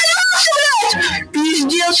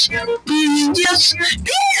 Пиздец, пиздец, пиздец,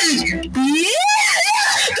 пиздец!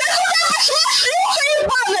 Ты куда пошла, шлюха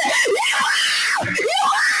ебаная?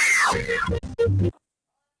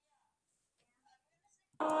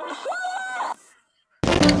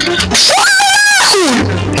 Что нахуй?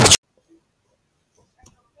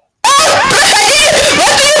 Проходи! В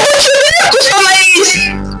эту ебучую дырку становись!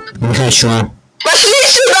 Хорошо. Пошли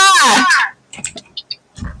сюда!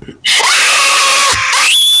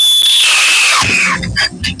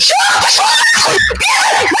 Все, пошел нахуй!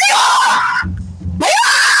 Моё!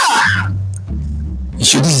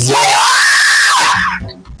 Что ты сделал?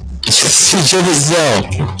 Что ты сделал?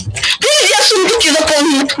 Пиздец, сундуки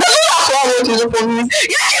заполнил! Да туда хлопоты заполнил! Я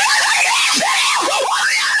тебя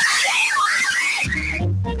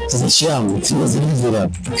Зачем? Ты его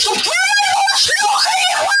завидела. чтоб твою шлюха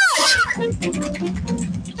ебать!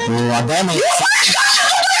 Ну, отдай мои...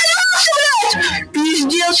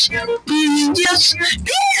 Пиздец, пиздец, пиздец,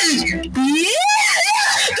 пиздец!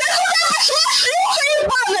 Ты куда пошла, шлюха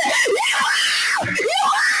ебаная?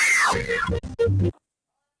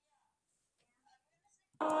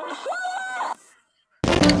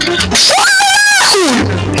 Что нахуй?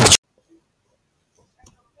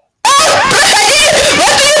 Проходи! В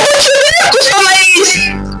эту ебучую дырку становись!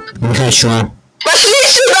 Хорошо. Пошли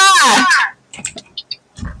сюда!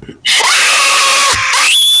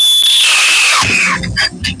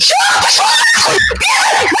 Все, пошел нахуй!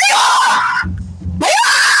 Моё!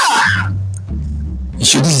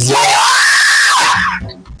 Что ты сделал?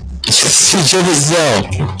 Что ты сделал?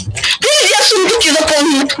 Пиздец, сундуки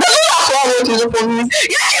заполнил! Да туда хлопоты заполнил!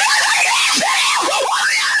 Я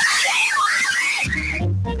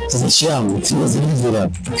Зачем? Ты его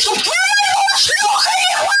завидела. чтоб твою шлюха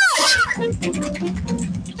ебать!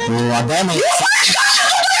 Ну, отдай мои...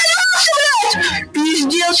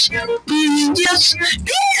 Пиздец, пиздец, пиздец,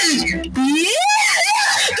 пиздец!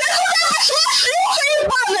 Ты куда пошла, шлюха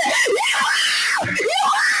ебаная?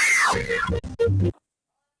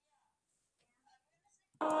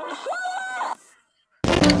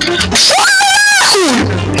 Что нахуй?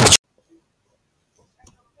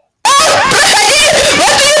 Проходи! В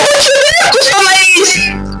эту ебучую дырку становись!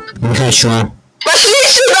 Хорошо. Пошли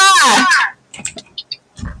сюда!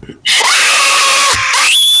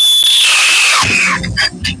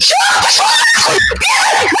 Все, пошел нахуй!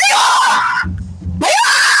 Моё!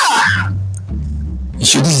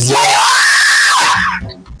 Что ты сделал?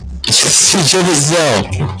 Что ты сделал?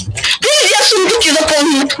 Пиздец, сундуки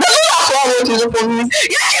заполнил! Да туда хлопоты заполнил!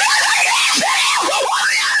 Я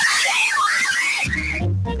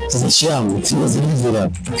Зачем? Ты его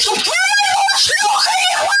завидела. чтоб твою шлюха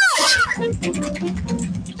ебать!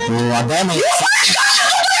 Ну, отдай мои...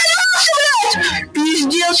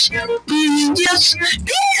 Пиздец, пиздец, пиздец,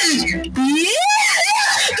 пиздец!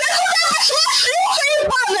 Ты куда пошла, шлюха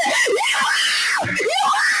ебаная?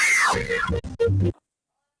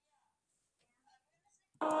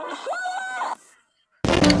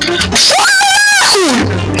 Что нахуй?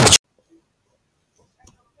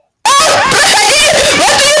 Проходи! В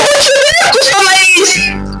эту ебучую дырку становись!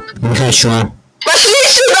 Хорошо. Пошли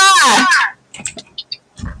сюда!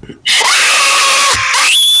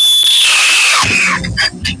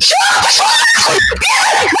 Все, пошел нахуй!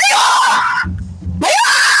 Моё!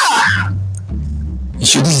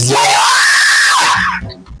 Что ты сделал?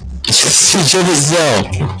 Что ты сделал?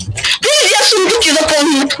 Пиздец, сундуки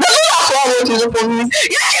заполнил! Да туда хлопоты заполнил!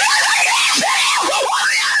 Я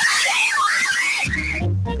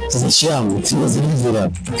Зачем? Ты его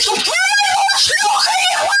завидела. чтоб твою шлюха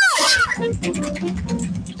ебать!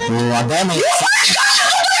 Ну, отдай мои...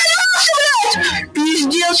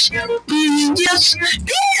 Пиздец, пиздец, пиздец,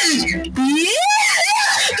 пиздец!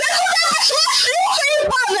 Ты куда пошла, шлюха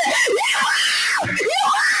ебаная?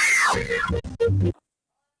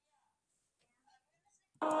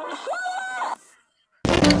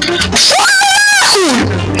 Что нахуй?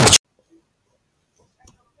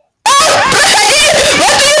 Проходи! В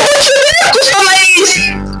эту ебучую дырку становись!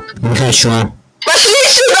 Хорошо. Пошли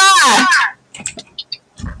сюда!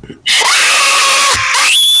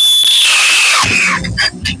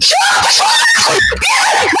 Все, пошел нахуй!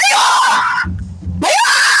 Моё!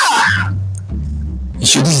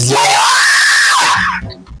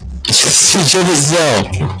 что ты сделал?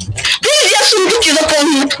 Пиздец, сундуки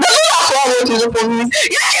заполнены. Да туда славу эти заполнены.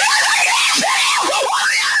 Я тебя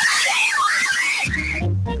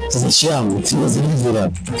Зачем? Ты его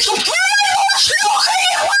завидела. чтоб твою шлюха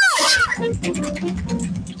ебать!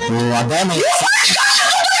 Ну, отдай мне. Ебать, как ты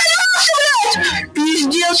тут оказался, блядь?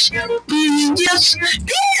 Пиздец, пиздец,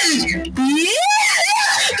 пиздец, пиздец!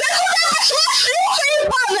 Ты куда пошла, шлюха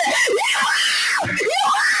ебаная?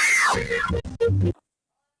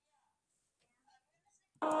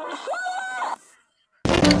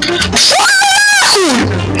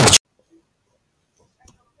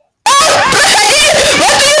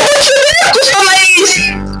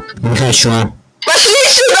 Не хочу. Пошли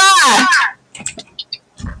сюда!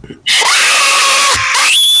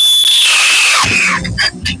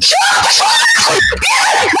 Чё? Пошла нахуй!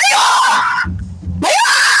 Моё!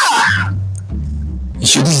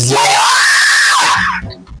 Что ты сделал?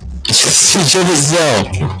 Что ты сделал?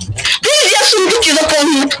 Пиздец, сундуки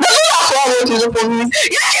заполнены. Да туда славу эти заполнены. Я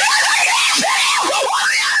тебя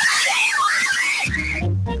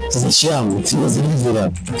Зачем? Ты его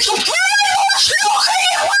завидела. чтоб твою шлюха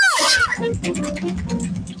ебать!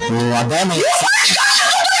 Ну, отдай мне. Ебать, как ты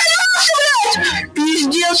тут оказался, блядь?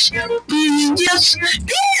 Пиздец, пиздец,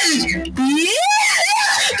 пиздец, пиздец!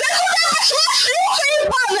 Ты куда пошла, шлюха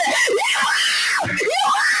ебаная?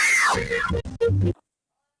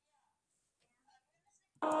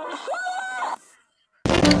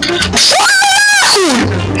 Что нахуй?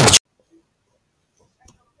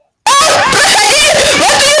 Проходи!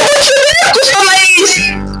 Вот ты ебучую дырку становись!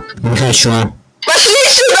 Не хочу. Пошли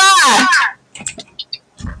сюда!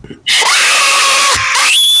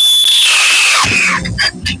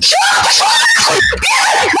 Чё? Пошла нахуй!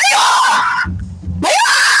 Моё!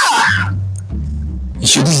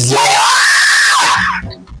 Что ты сделал?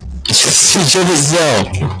 Что ты сделал?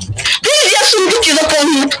 Пиздец, сундуки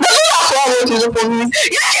заполнены. Да туда славу эти заполнены.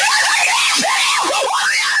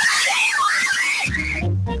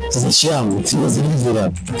 Зачем? Ты его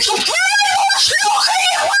завидела. Чтоб твою шлюха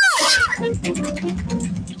ебать!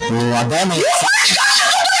 Ну, отдай мне. Ебать, как ты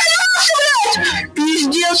тут оказался, блядь?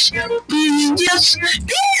 Пиздец, пиздец,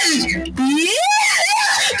 пиздец, пиздец!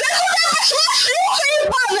 Ты куда пошла, шлюха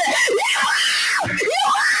ебаная?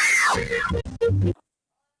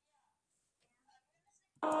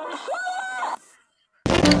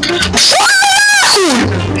 Что нахуй?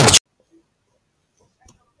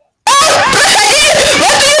 Проходи!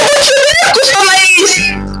 Вот ты ебучую дырку становись!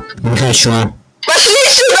 Не хочу. Пошли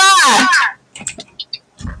сюда!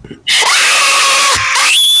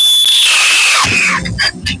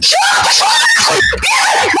 Чё? Пошла нахуй!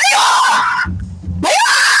 Моё!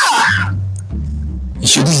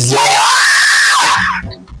 Что ты сделал?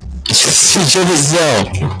 Что ты сделал?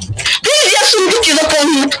 Пиздец, сундуки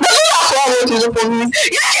заполнены. Да туда славу эти заполнены.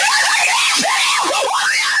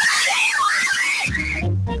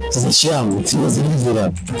 Зачем? Ты его завидела.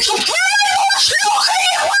 Чтоб твою шлюха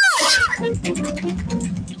ебать!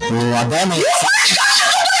 Ну, отдай мне. Ебать, как ты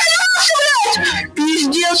тут оказался, блядь?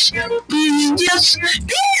 Пиздец, пиздец,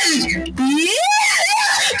 пиздец, пиздец!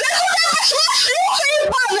 Ты куда пошла, шлюха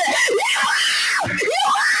ебаная?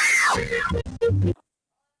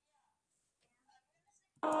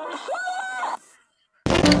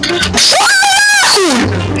 Что нахуй?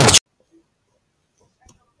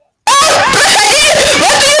 Проходи!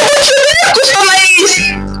 Вот ты ебучую дырку становись!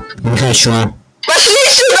 Не хочу. Пошли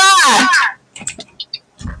сюда!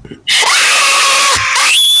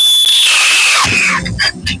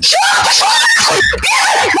 Чё? Пошла нахуй!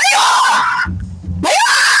 Моё!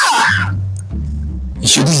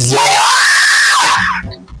 Что ты сделал?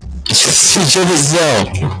 Что ты сделал?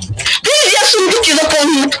 Пиздец, сундуки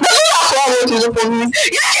заполнены. Да туда славу эти заполнены.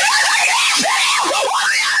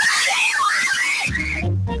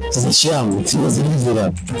 Зачем? Ты его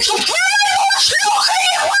завидела. Чтоб твою шлюха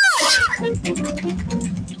ебать!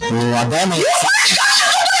 Ну, отдай мне. Ебать, как ты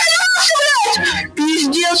тут оказался, блядь?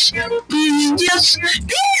 Пиздец, пиздец,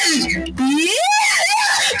 пиздец, пиздец!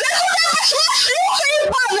 Ты куда пошла, шлюха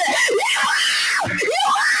ебаная?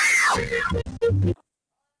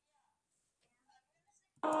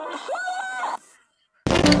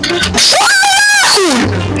 Что нахуй?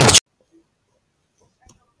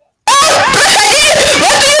 Проходи!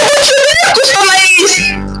 Вот ты ебучую дырку становись!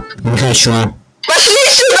 Не хочу. Пошли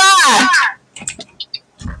сюда!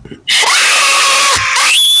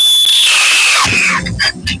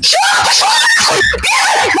 Чё? Пошла нахуй!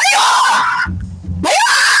 Моё!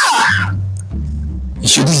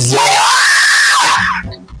 Что ты сделал?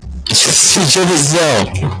 Что ты сделал?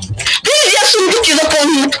 Пиздец, сундуки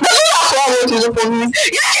заполнены. Да туда славу эти заполнены.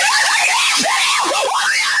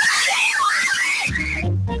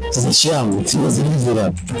 Зачем?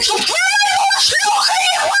 Телевизора. Шлюха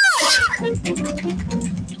ебать!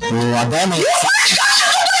 Ну, отдай мои...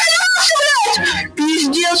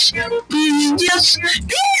 Пиздец, пиздец, пиздец,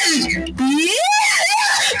 пиздец!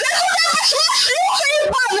 Ты куда пошла, шлюха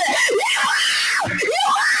ебаная?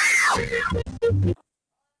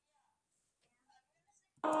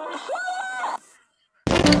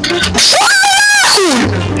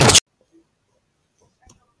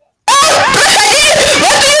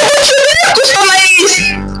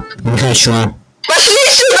 Не хочу. Пошли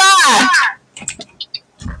сюда!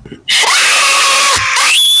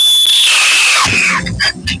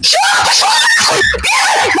 Чё? Пошла нахуй!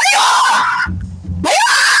 Моё!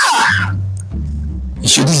 Моё!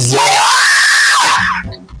 Что ты сделал?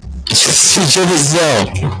 Что ты сделал?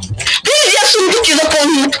 Пиздец, сундуки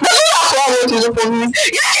заполнил! Да ну нахуй, а вот и заполнил! Я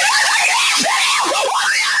тебя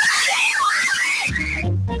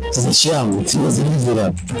Зачем? Телевизора.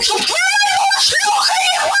 шлюха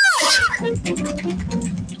ебать!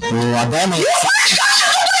 Ну, отдай мои...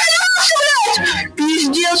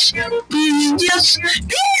 Пиздец, пиздец, пиздец,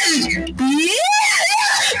 пиздец!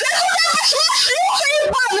 Ты куда пошла, шлюха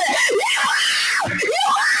ебаная?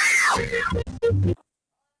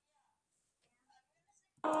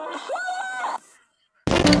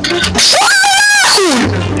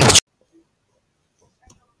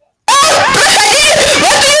 Проходи!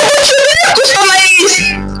 Вот ты ебучую дырку становись!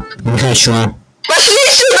 Не хочу. Пошли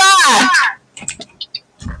сюда!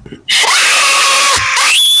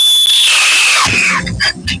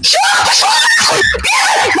 Чё? Пошла нахуй!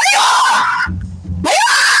 Моё!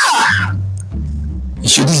 Моё!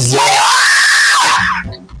 Что ты сделал?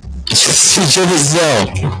 Что ты сделал?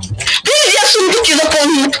 Пиздец, сундуки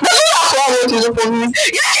заполнил! Да ну нахуй, а вот и заполнил! Я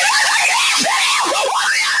тебя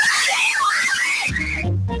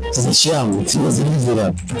Зачем? Телевизора.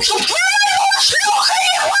 шлюха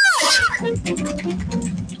ебать!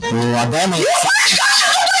 Ну, отдай мои...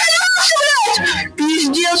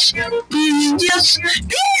 Пиздец, пиздец, пиздец,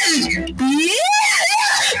 пиздец!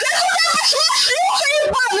 Ты куда пошла, шлюха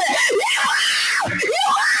ебаная?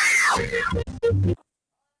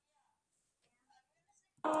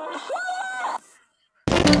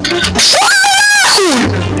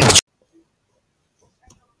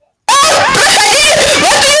 Проходи!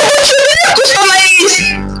 Вот ты ебучую дырку становись!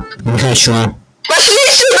 Не хочу. Пошли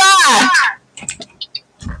сюда!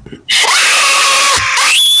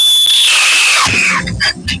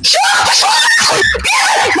 Чё? Пошла нахуй!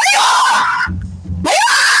 Моё!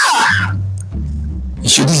 Моё!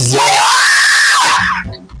 Что ты сделал?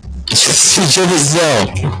 Что ты сделал?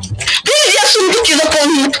 Пиздец, сундуки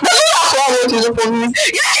заполнил! Да ну нахуй, а вот и заполнил!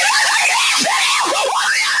 Я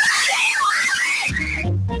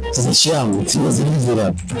Зачем? Телевизора.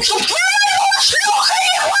 шлюха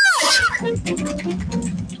ебать!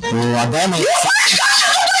 Ну, отдай мои...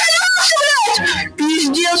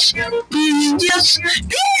 Пиздец, пиздец, пиздец,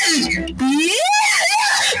 пиздец!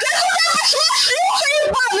 Ты куда пошла, шлюха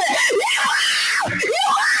ебаная?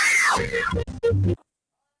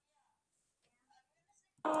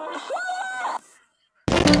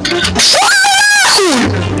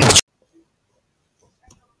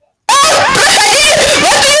 Проходи!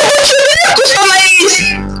 Вот ты ебучую дырку становись!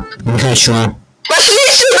 Не хочу. Пошли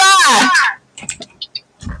сюда!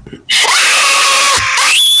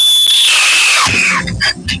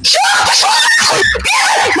 Чё? Пошла нахуй!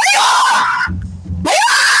 Моё!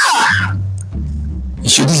 Моё!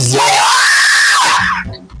 Что ты сделал?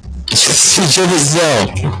 Что ты сделал?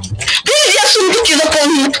 Пиздец, сундуки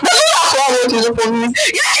заполнил! Да ну нахуй, а вот и заполнил!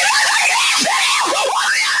 Я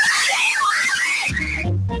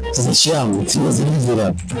Зачем? Телевизора.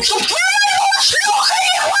 шлюха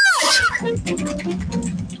ебать!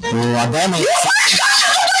 Ну, отдай мои...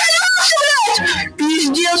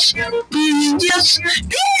 Пиздец, пиздец, пиздец,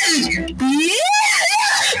 пиздец!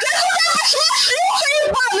 Ты куда пошла, шлюха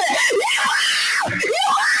ебаная?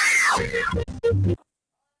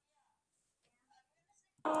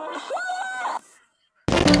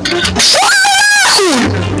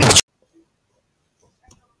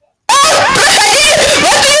 Проходи!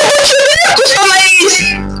 Вот ты ебучую дырку становись!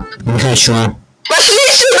 Не хочу. Пошли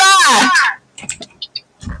сюда!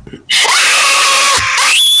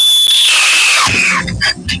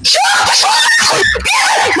 Чё? Пошла нахуй!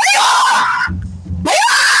 Моё!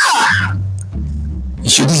 Моё!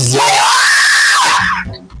 Что ты сделал?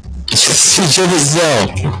 Что ты сделал?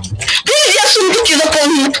 Пиздец, сундуки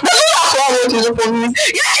заполнил! Да ну нахуй, а вот и заполнил!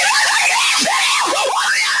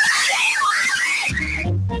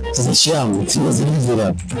 Зачем? Телевизора.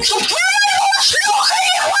 Шлюха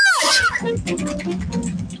ебать!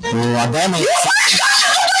 Ну, отдай мои...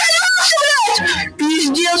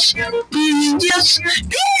 Пиздец, Пиздец, пиздец,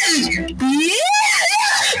 пиздец, пиздец!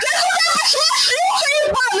 Ты куда пошла, шлюха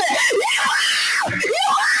ебаная?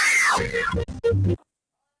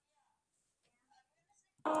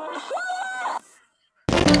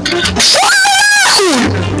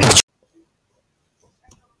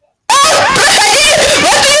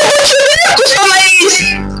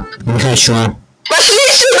 Не хочу. Пошли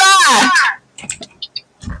сюда!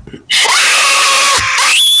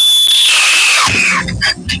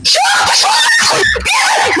 Чё? Пошла нахуй!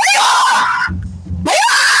 Моё!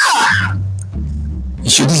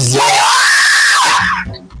 Что ты сделал?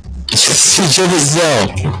 Что ты сделал?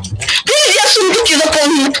 Пиздец, сундуки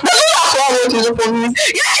запомни! Да ну нахуй, а вот и запомни!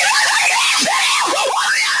 Я тебя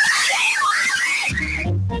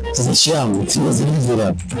Зачем? Ты не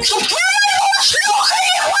телевизора. Чтоб твоя шлюха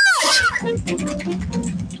ебать!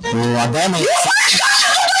 Ну, отдай мои...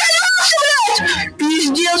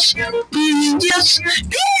 Пиздец, пиздец, пиздец,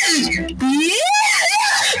 пиздец!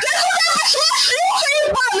 Ты куда пошла, шлюха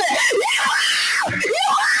ебаная?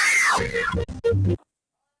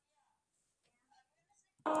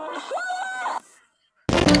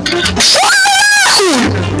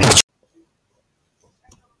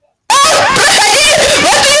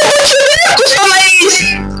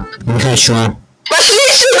 Не хочу. Пошли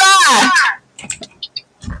сюда!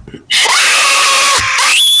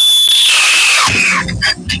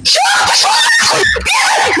 Чё? Пошла нахуй!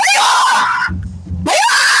 Моё!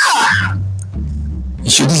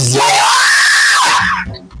 Что ты сделал?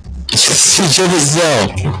 Что ты сделал?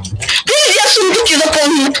 Пиздец, сундуки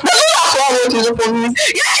запомни! Да ну нахуй, а вот и запомни!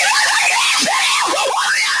 Я тебя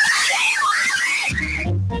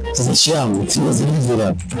Зачем? Ты не телевизора.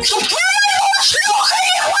 Чтоб твоя шлюха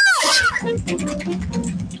ебать!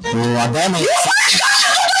 Ну, отдай мои...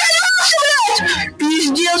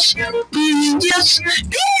 Пиздец, пиздец,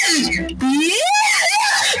 пиздец, пиздец!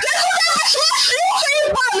 Ты куда пошла, шлюха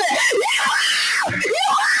ебаная?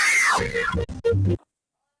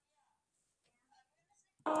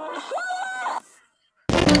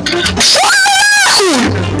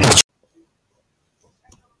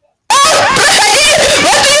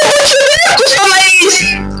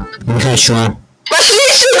 Не хочу. Пошли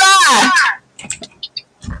сюда!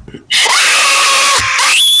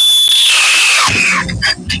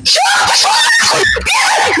 Чё? Пошла нахуй!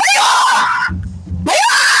 Моё!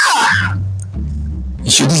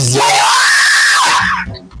 Что ты сделал?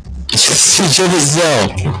 Что ты сделал?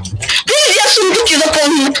 Пиздец, сундуки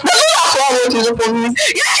запомни! Да ну нахуй, а вот и запомни!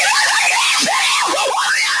 Я тебя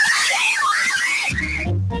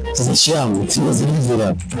Зачем? Ты не телевизора.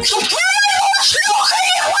 Чтоб твоя шлюха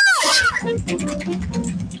ебать!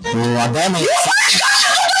 Ну, отдай мои...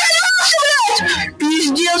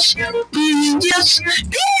 Пиздец, пиздец, пиздец,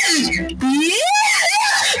 пиздец!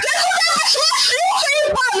 Ты куда пошла, шлюха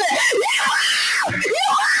ебаная?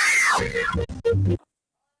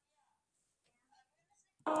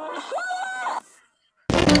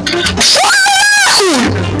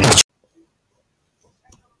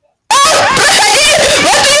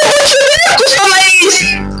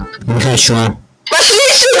 Не хочу. Пошли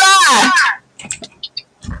сюда!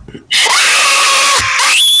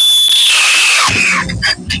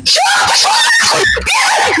 Чё? Пошла нахуй!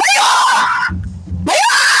 Моё!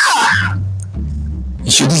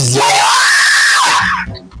 Что ты сделал?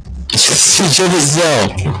 Что ты сделал?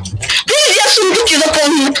 Пиздец, сундуки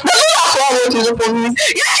запомни! Да ну нахуй, а вот и запомни!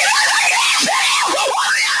 Я тебя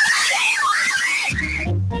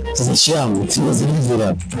Зачем? Ты не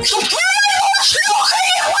телевизора. Чтоб твоя шлюха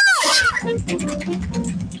ебать!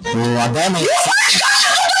 Ну, отдай мои...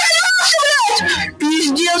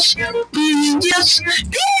 Пиздец, пиздец, пиздец,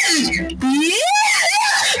 пиздец!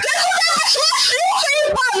 Ты куда пошла, шлюха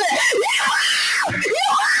ебаная?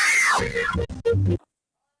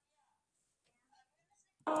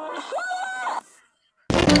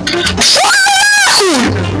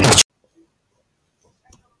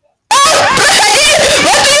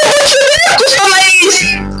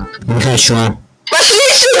 Не хочу. Пошли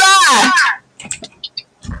сюда!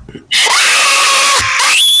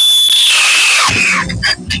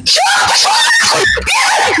 Чё? Пошла нахуй!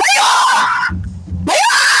 Моё!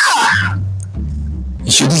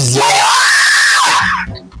 Что ты сделал?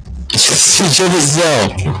 Что ты сделал?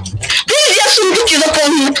 Пиздец, сундуки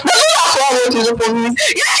запомни! Да ну нахуй, а вот и запомни!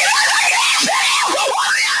 Я тебя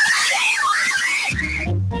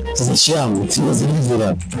Зачем? Ты не телевизора.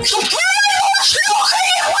 Чтоб твоя шлюха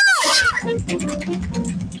ебать!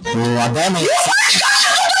 Ну, отдай мои...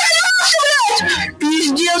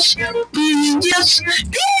 Пиздец, пиздец, пиздец,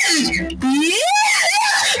 пиздец!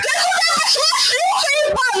 Ты куда пошла, шлюха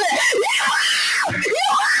ебаная?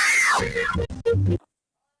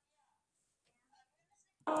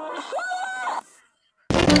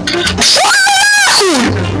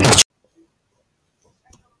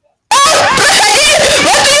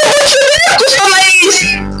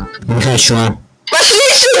 Хорошо. Пошли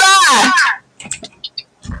сюда!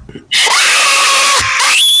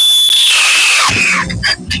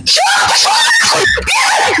 Все, пошел нахуй!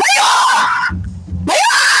 Мое!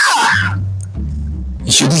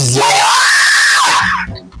 Что ты сделал?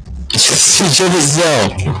 Что ты сделал?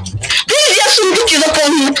 Пиздец, сундуки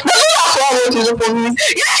запомнил. Да нахуй, а вот и запомнил.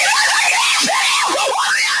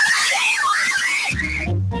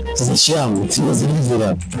 Зачем? Ты его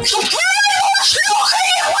зрителя. Чтоб твою шлюха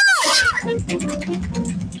ебать!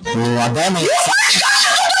 Ну, отдай мои...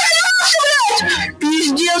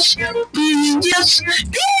 Пиздец, пиздец, пиздец,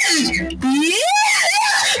 пиздец!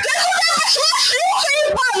 Ты куда пошла, шлюха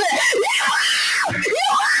ебаная?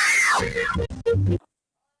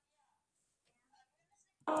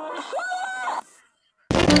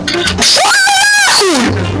 Что нахуй?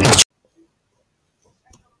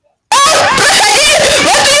 Проходи!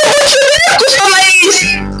 Вот ты ебучую дырку становись!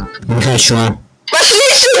 Хорошо. Пошли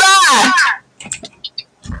сюда!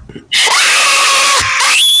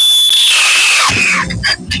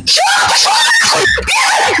 Все, пошел нахуй!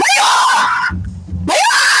 Мое!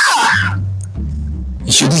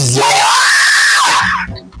 Что ты сделал?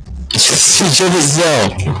 Что ты сделал?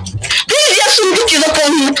 Пиздец, сундуки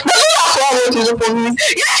запомнил. Да нахуй, а вот и запомнил.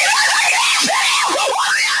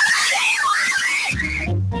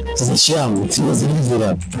 Зачем? Ты его зрителя.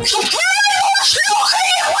 Чтоб твою шлюха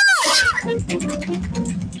ебать!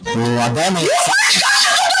 Ну, отдай мои...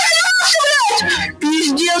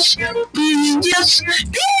 Пиздец, пиздец, пиздец,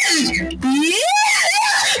 пиздец!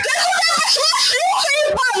 Ты куда пошла, шлюха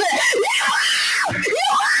ебаная?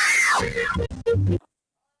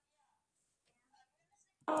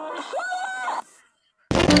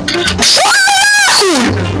 Что нахуй?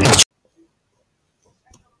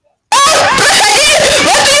 Проходи!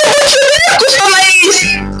 Вот ты ебучую дырку становись!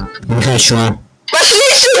 Хорошо. Пошли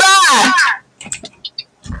сюда!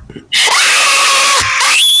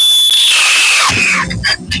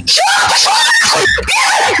 Все, пошел нахуй!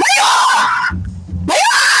 Мое!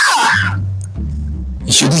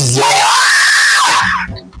 Что ты сделал?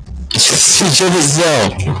 Что ты сделал?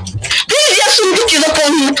 Пиздец, сундуки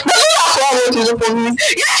запомнил. Да нахуй, а вот и запомнил.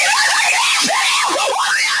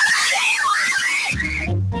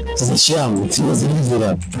 Зачем? Ты его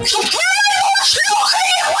зрителя. Чтоб твою шлюха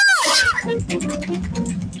ебать!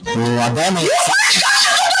 Ну, отдай мои...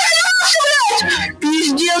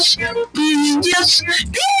 Пиздец, пиздец, пиздец,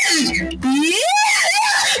 пиздец!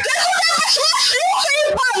 Ты куда пошла, шлюха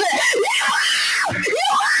ебаная?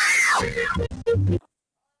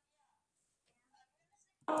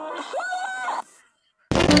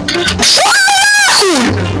 Что нахуй?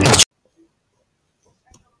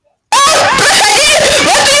 Проходи!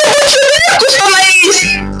 Вот ты ебучую дырку становись!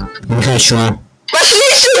 Хорошо. Пошли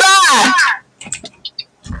сюда!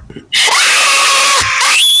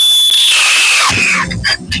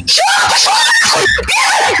 Все, пошел нахуй!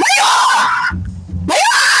 Мое!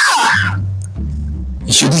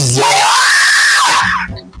 Что ты сделал?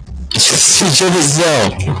 Что ты сделал?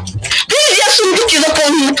 Пиздец, сундуки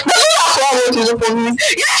запомнил. Да нахуй, а вот и запомнил.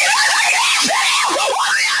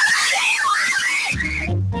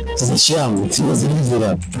 Зачем? Ты его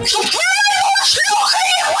зрителя. Чтоб твою шлюха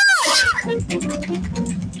ебать!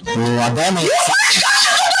 Ну, отдай мои...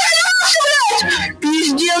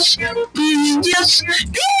 Пиздец, пиздец, пиздец,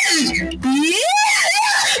 пиздец!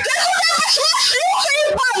 Ты куда пошла, шлюха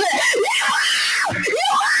ебаная?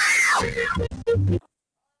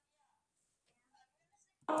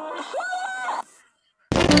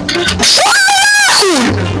 Что нахуй?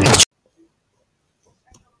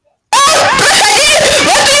 Проходи!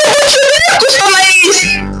 Вот ты ебучую дырку становись!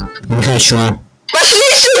 Хорошо. Пошли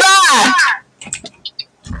сюда!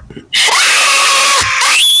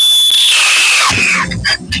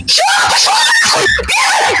 Все, пошел нахуй!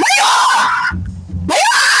 Мое!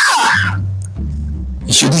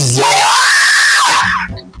 Что ты сделал?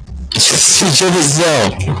 Что ты сделал?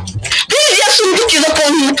 Пиздец, сундуки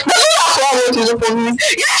запомнил. Да нахуй, а вот и запомнил.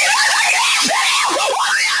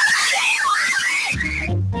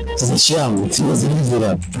 Зачем? Ты его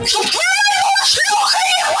зрителя. Чтоб твою шлюха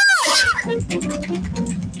ебать!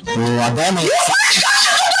 Ну, отдай мои...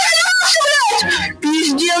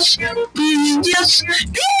 Пиздец, пиздец, пиздец,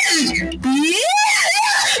 пиздец!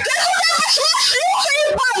 Ты куда пошла, шлюха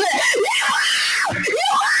ебаная?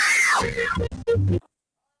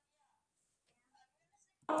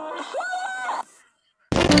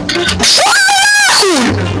 Что нахуй?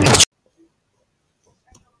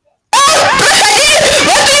 Проходи!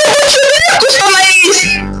 Вот ты ебучую дырку становись!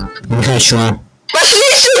 Хорошо. Пошли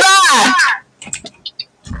сюда!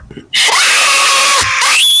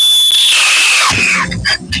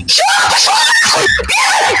 Все, пошел нахуй!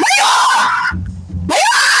 Мое!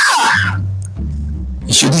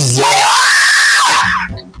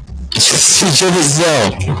 Что ты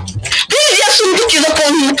сделал? Пиздец, сундуки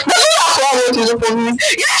заполнил. Да нахуй, а вот и заполнил. Я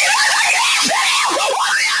тебя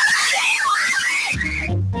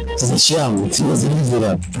Зачем? Ты его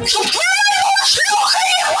зрителя. Чтоб твою шлюха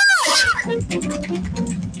ебать!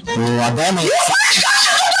 Ну, отдай мои...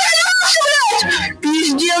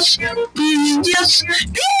 Пиздец, пиздец, пиздец,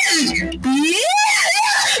 пиздец!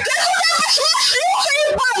 Ты куда пошла, шлюха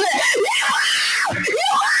ебаная?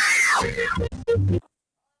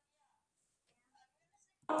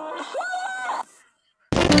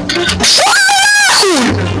 Что нахуй?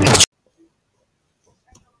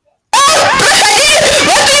 Проходи!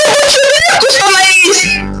 Вот ты ебучую дырку становись!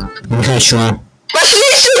 Не хочу. Пошли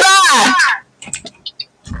сюда!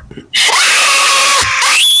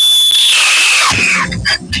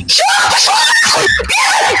 Чё? Пошла нахуй!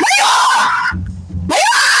 Моё!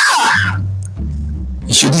 Моё!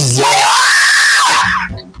 Что ты сделал?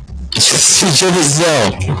 Что ты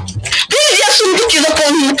сделал? Пиздец, сундуки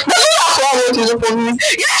заполнил. Да нахуй, а вот и заполнил. Я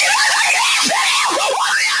тебя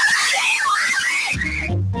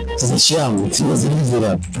Зачем? Ты его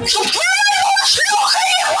зрителя. Чтоб твою шлюха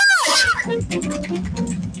ебать!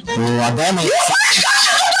 Ну, отдай мои...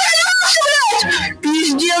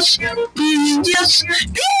 Пиздец, пиздец, пиздец,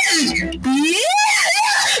 пиздец!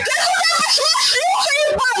 Ты куда пошла, шлюха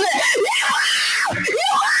ебаная?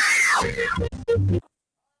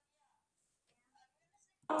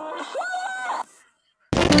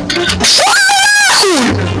 Что нахуй?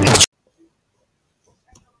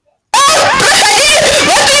 Проходи!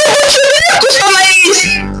 Вот ты ебучую дырку становись!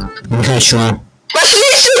 Не хочу. Пошли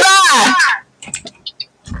сюда!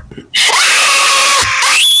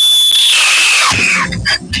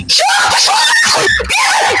 Чё? Пошла нахуй!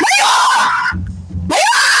 Моё!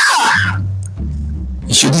 Моё!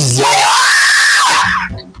 Что ты сделал?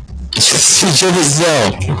 Что ты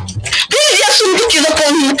сделал? Пиздец, сундуки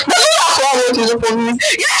заполнил. Да нахуй, а вот и заполнил.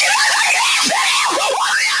 Я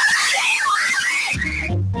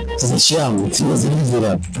Зачем? Ты его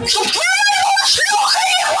зрителя. Чтоб твою шлюха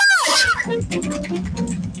ебать!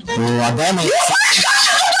 Ну, отдай мои...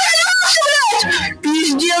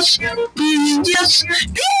 Пиздец, пиздец, пиздец,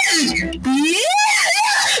 пиздец!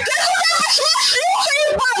 Ты куда пошла, шлюха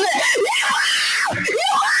ебаная?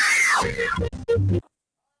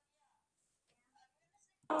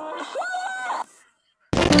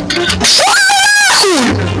 Что нахуй?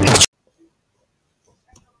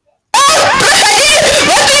 Проходи!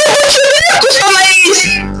 Вот ты ебучую дырку становись!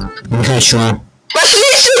 Не хочу. Пошли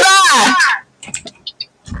сюда!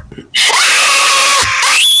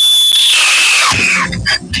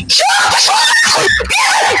 Чё? Пошла нахуй!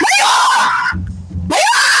 Моё!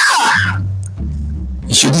 Моё!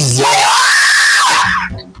 Что ты сделал?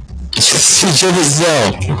 Что ты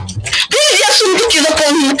сделал? Пиздец, сундуки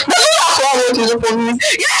заполнил. Да нахуй, а вот и заполнил.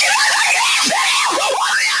 Я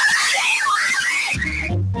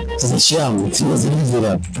Зачем? Ты его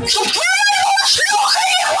зрителя. Чтоб твою шлюха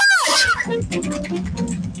ебать!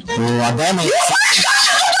 Ну, отдай мои...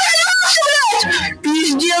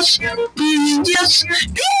 Пиздец, пиздец, пиздец,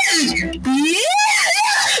 пиздец!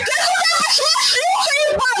 Ты куда пошла, шлюха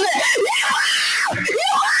ебаная?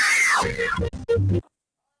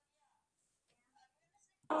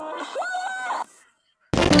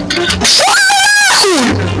 Что нахуй?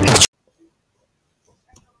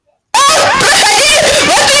 Проходи!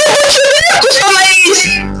 Вот ты ебучую дырку становись!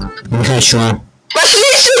 Не хочу. Пошли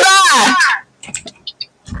сюда!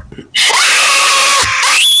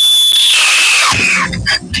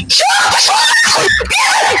 Чё? Пошла нахуй!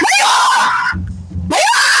 Моё!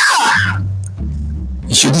 Моё!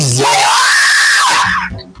 Что ты сделал?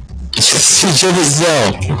 Что ты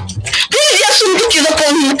сделал? Пиздец, сундуки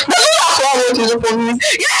заполнил. Да нахуй, а вот и заполнил.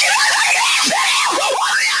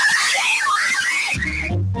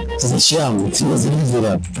 Зачем? Ты его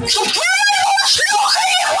зрителя. Чтоб твою шлюха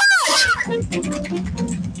ебать!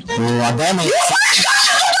 Ну, отдай мои...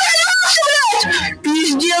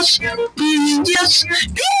 Пиздец, пиздец, пиздец,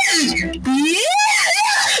 пиздец!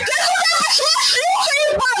 Ты куда пошла, шлюха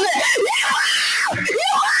ебаная?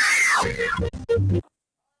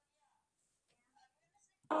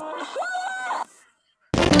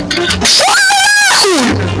 Что нахуй?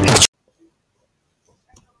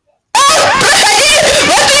 Проходи!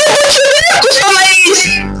 Вот ты ебучую дырку становись!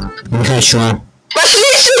 Не хочу. Пошли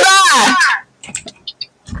сюда!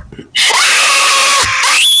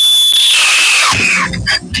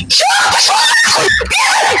 Чё? Пошла нахуй!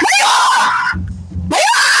 Моё!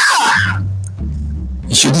 Моё!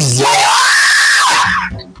 Что ты сделал?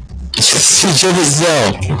 Что ты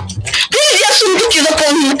сделал? Пиздец, сундуки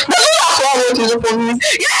заполнил. Да нахуй, а вот и заполнил.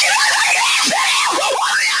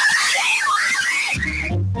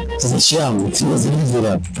 Зачем? Ты его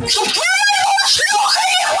телевизора. Чтоб твою шлюха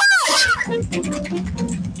ебать!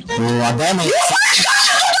 Ну, отдай мне. Ебать, как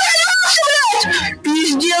ты тут оказался, блядь!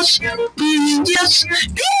 Пиздец, пиздец,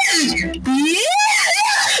 пиздец, пиздец!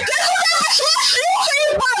 Ты куда пошла, шлюха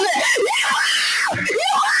ебаная?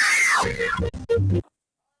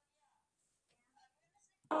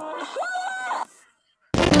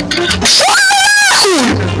 Что нахуй?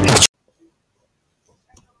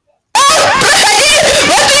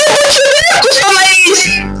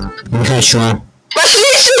 Не хочу.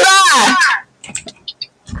 Пошли сюда!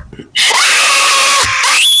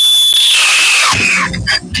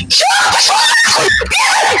 Чё? Пошла нахуй!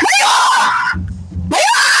 Моё!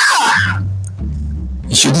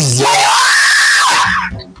 Что ты сделал?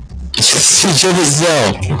 Что ты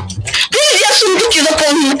сделал? Пиздец, сундуки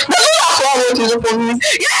заполнил! Да сюда хлопоты заполнил! Я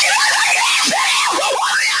тебя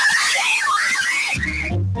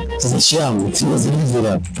Зачем? Ты его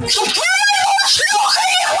телевизора. Чтоб твою шлюха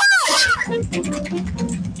ебать!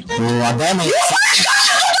 Ну, отдай мне. Ебать, как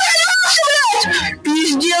ты тут оказался, блядь!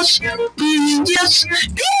 Пиздец, пиздец,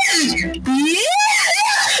 пиздец, пиздец!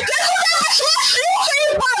 Ты куда пошла, шлюха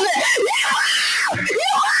ебаная?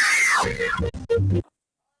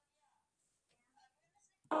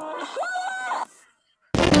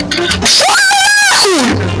 Что нахуй?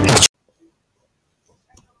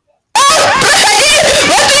 Проходи!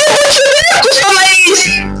 Вот ты ебучую дырку сломались!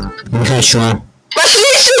 Не хочу.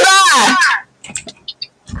 Пошли сюда!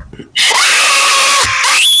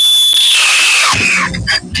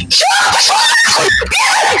 Чё? Пошла нахуй!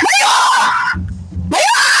 Моё!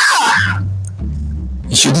 Моё!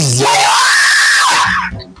 Что ты сделал?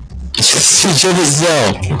 Что ты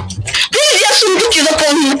сделал? Пиздец, сундуки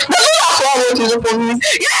заполнил! Да сюда хлопоты заполнил! Я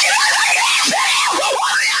тебя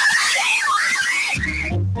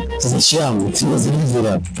Зачем? Ты его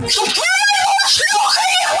телевизора. Чтоб твою шлюха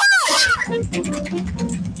ебать!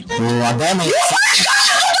 Ну, отдай мне. Ебать, как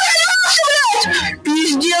ты тут оказался, блядь!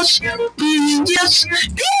 Пиздец, пиздец,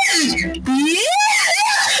 пиздец, пиздец!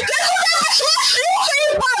 Ты куда пошла, шлюха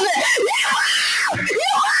ебаная?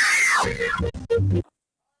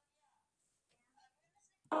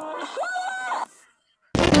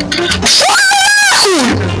 Что нахуй?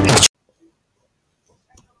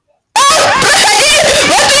 Проходи!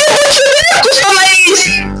 Вот ты ебучую дырку сломались!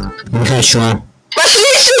 Не хочу.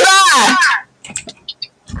 Пошли сюда!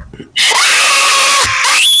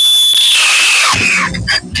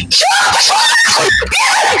 Чё? Пошла нахуй!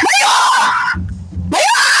 Моё!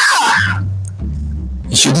 Моё!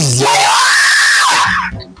 Что ты сделал?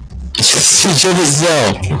 Что ты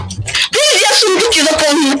сделал? Пиздец, сундуки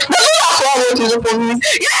заполнил! Да сюда хлопоты заполнил! Я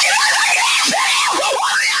тебя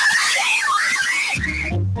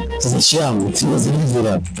Зачем? Ты его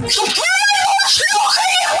телевизора. Чтоб твою шлюха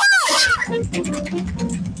ебать!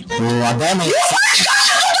 Ну, отдай мне. Ебать, как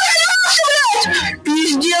ты тут оказался, блядь!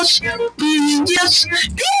 Пиздец, пиздец,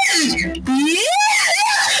 пиздец, пиздец!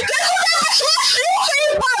 Ты куда пошла, шлюха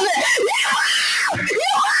ебаная?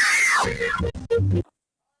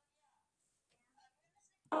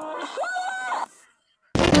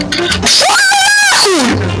 Что нахуй?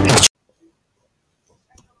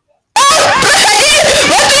 Проходи!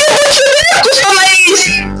 Вот ты ебучую дырку сломались!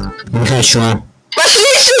 Не хочу.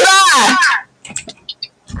 Пошли сюда!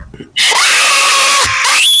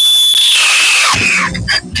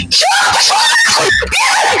 Чё? Пошла нахуй!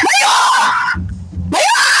 Моё!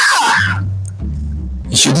 Моё!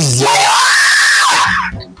 Что ты сделал?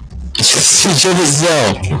 Что ты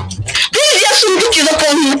сделал? Пиздец, сундуки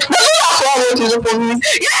заполнил! Да сюда хлопоты заполнил! Я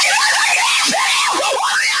тебя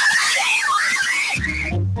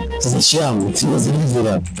Зачем? Ты его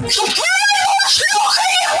телевизора. Чтоб твою шлюха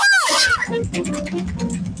ебать!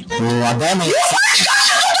 Ну, отдай мне. Ебать, как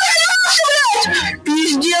ты тут оказался, блядь!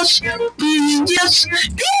 Пиздец, пиздец,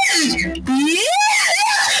 пиздец, пиздец!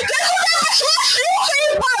 Ты куда пошла, шлюха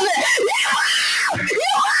ебаная?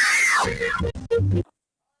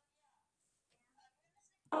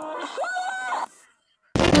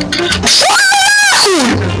 Что нахуй?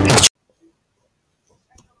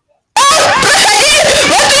 Проходи!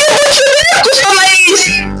 Вот ты ебучую дырку сломались!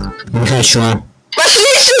 Не хочу.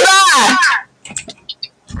 Пошли сюда!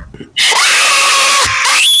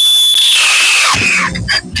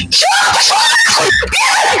 Чё? Пошла нахуй!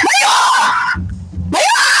 Моё!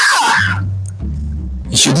 Моё!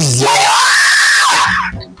 Что ты сделал?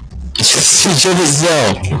 Что ты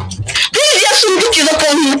сделал? Пиздец, сундуки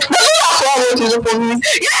заполнил! Да сюда хлопоты заполнил! Я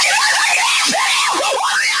тебя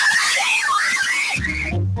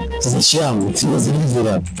Зачем? Ты его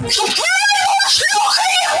телевизора. Чтоб твою шлюха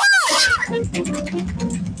ебать!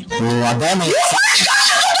 Ну, отдай мне. Ебать, как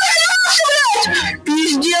ты тут оказался, блядь!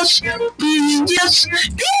 Пиздец, Пиздец, пиздец,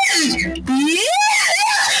 пиздец,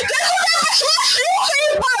 ты куда пошла, шлюха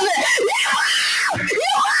ебаная?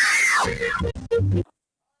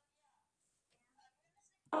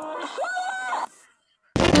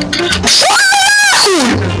 Что нахуй?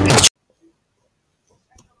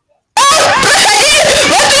 Проходи,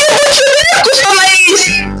 в эту ебучую дырку становись!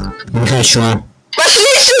 Не хочу.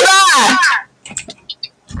 Пошли сюда!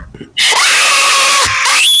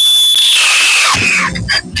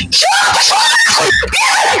 Чё? Пошла нахуй!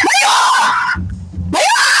 Моё!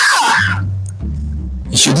 Моё!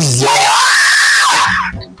 Что ты сделал?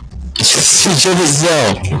 Что ты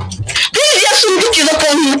сделал? Пиздец, сундуки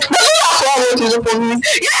заполнены! Да туда славу эту заполнены!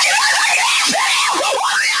 Я тебя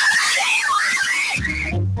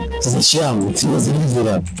Зачем? Ты его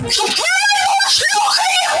телевизора. Чтоб твоя шлюха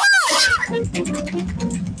ебать!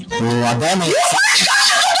 Ну, отдай мне. Ебать, как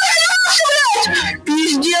ты тут оказался, блядь?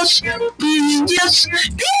 Пиздец, пиздец,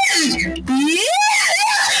 пиздец, пиздец!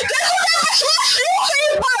 Ты куда пошла, шлюха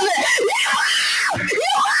ебаная?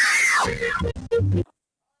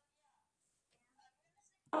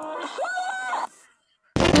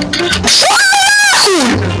 Что нахуй?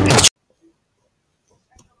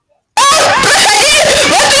 Проходи,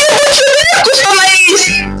 в эту ебучую дырку становись!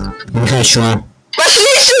 Не хочу.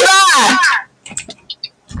 Пошли сюда!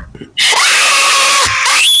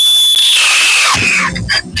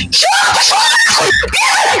 Чё? Пошла нахуй!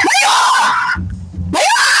 Моё!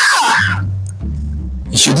 Моё!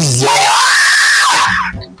 Что ты сделал?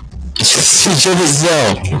 Что ты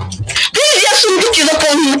сделал? Пиздец, сундуки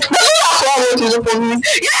заполнены! Да туда славу эту заполнены!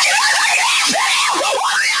 Я тебя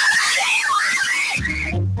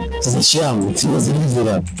Зачем? Ты его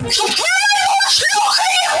телевизора. Чтоб твоя шлюха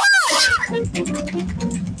ебать!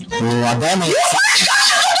 Ну, отдай мне. Ебать, как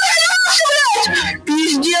ты тут оказался, блядь?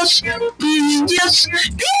 Пиздец, пиздец,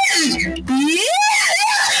 пиздец, пиздец!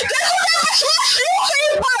 Ты куда пошла, шлюха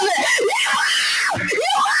ебаная?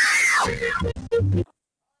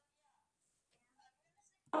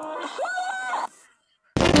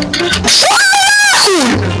 Что нахуй?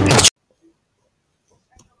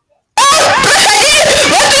 Проходи,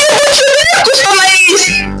 в эту ебучую дырку становись!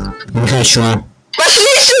 Не хочу.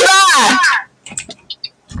 Пошли сюда!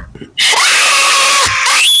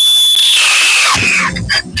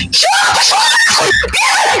 Чё? Пошла нахуй!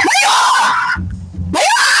 Моё!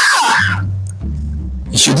 Моё!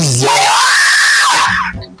 Что ты сделал?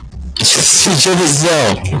 Что ты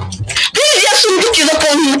сделал? Пиздец, сундуки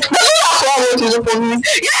заполнены! Да туда славу эту заполнены!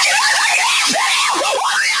 Я тебя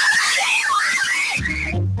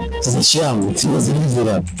Зачем? Ты его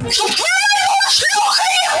телевизора. Чтоб твоя шлюха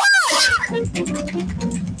ебать!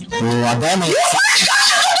 Ну, отдай мне. Ебать, как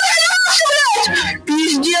ты тут оказался, блядь?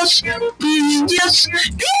 Пиздец, пиздец,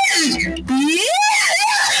 пиздец, пиздец!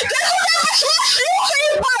 Ты куда пошла, шлюха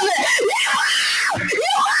ебаная?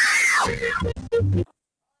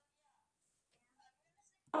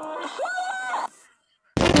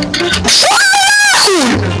 Что нахуй?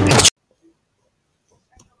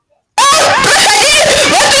 Проходи,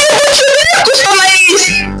 в эту ебучую дырку становись!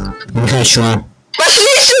 Не хочу.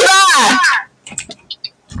 Пошли сюда!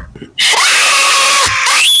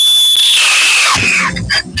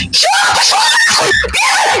 Чё? Пошла нахуй!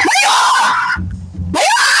 Моё!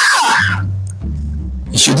 Моё!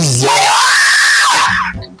 Что ты сделал?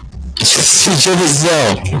 Что ты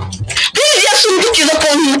сделал? Пиздец, сундуки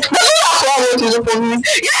заполнены! Да туда славу эту заполнены!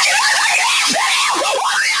 Я тебя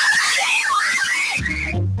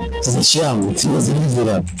Зачем? Ты его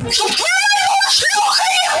телевизора. Чтоб твоя шлюха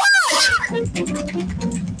ебать!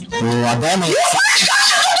 Ну, отдай мне. Ебать, как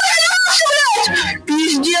ты тут оказался, блядь?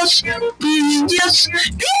 Пиздец, пиздец,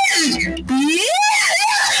 пиздец, пиздец!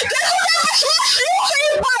 Ты куда пошла, шлюха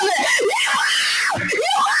ебаная?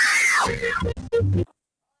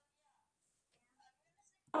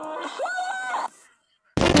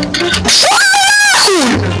 Что нахуй?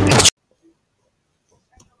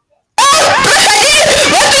 Проходи,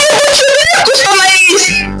 в эту ебучую дырку становись!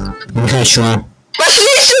 Не хочу.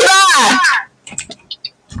 Пошли сюда!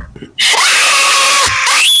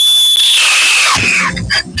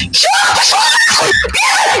 Чё? Пошла нахуй!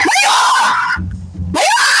 Моё!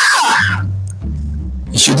 Моё!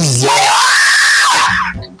 Что ты сделал?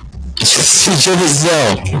 Что ты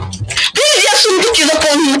сделал? Пиздец, сундуки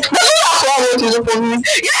заполнены! Да туда славу эту заполнены!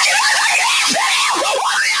 Я тебя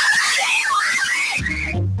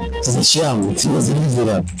Зачем? Ты его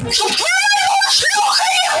телевизора. Чтоб твоя шлюха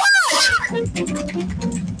ебать!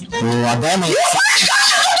 Ну, отдай мне. Ебать, как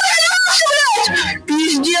ты тут оказался, блядь?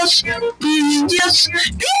 Пиздец, пиздец,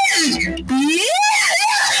 пиздец, пиздец!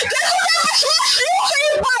 Ты куда пошла, шлюха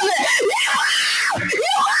ебаная?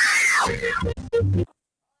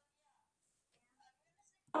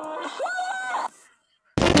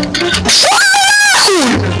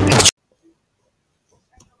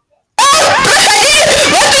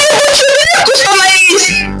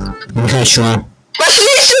 Не хочу.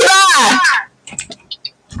 Пошли сюда!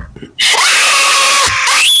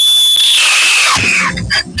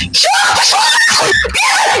 Все, пошла нахуй!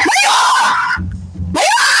 Моё!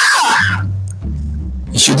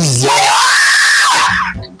 Что ты сделал?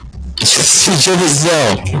 Что ты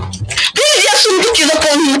сделал? Пиздец, сундуки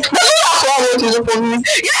заполнил! Да ну нахуй, вот и заполнил!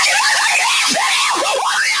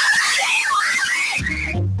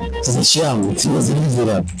 Зачем?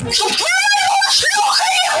 Телевизора. Чтоб твоя шлюха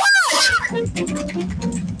ебать!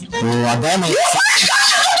 Ну, отдай мои...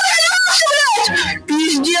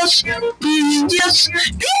 Пиздец, пиздец,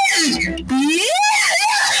 пиздец!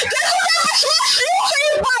 Ты куда пошла, шлюха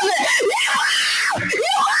ебаная?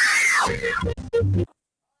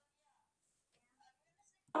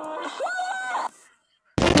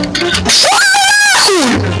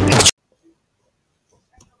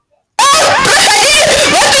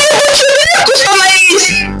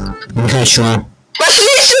 Не хочу.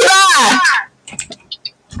 Пошли сюда!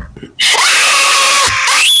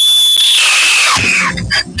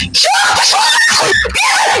 Все, пошла нахуй!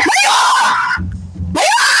 Моё!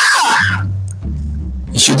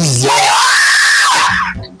 Что ты сделал?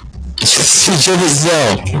 Что ты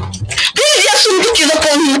сделал? Пиздец, сундуки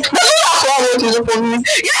заполнил! Да ну нахуй, вот и заполнил!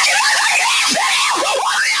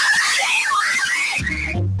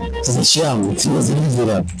 Зачем?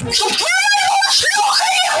 Телевизора. Чтоб твоя шлюха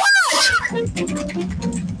ебать!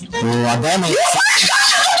 Ну, отдай мои...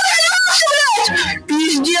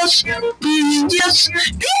 Пиздец, пиздец,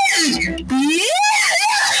 пиздец!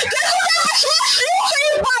 Ты куда пошла, шлюха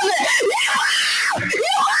ебаная?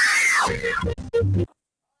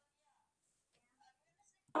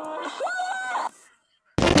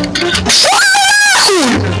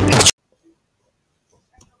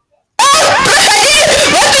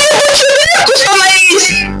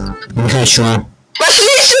 Не хочу.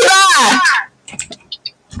 Пошли сюда!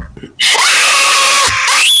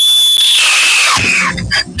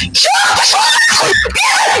 Все, пошла нахуй!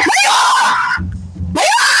 Моё!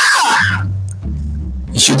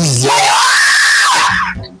 Что ты сделал?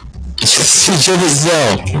 Что ты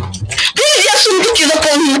сделал? Пиздец, сундуки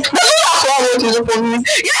заполнил! Да ну нахуй, вот и заполнил!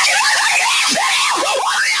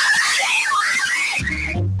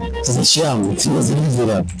 Зачем?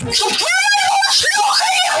 Телевизора. Чтоб твоя шлюха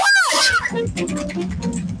ебать!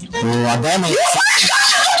 Ну, отдай мои...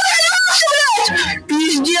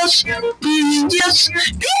 Пиздец, пиздец,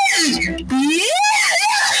 пиздец!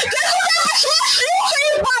 Ты куда пошла, шлюха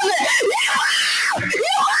ебаная?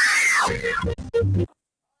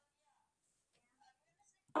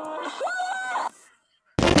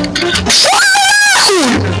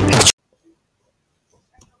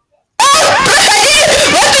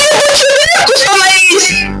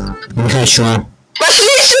 Не хочу.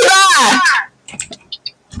 Пошли сюда!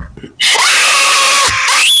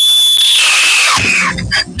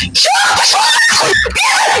 Все, пошла нахуй!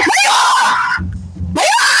 Моё!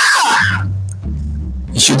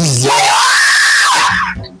 Что ты сделал?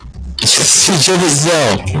 Что ты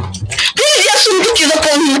сделал? Пиздец, сундуки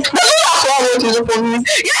заполнил! Да ну нахуй, вот и заполнил!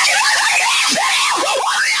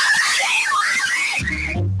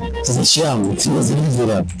 Зачем?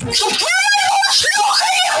 Телевизора. Чтоб твоя шлюха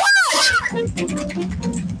ебать!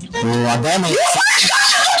 Ну, отдай мои...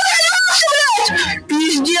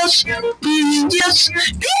 Пиздец, пиздец,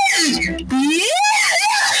 пиздец!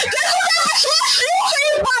 Ты куда пошла, шлюха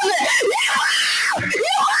ебаная?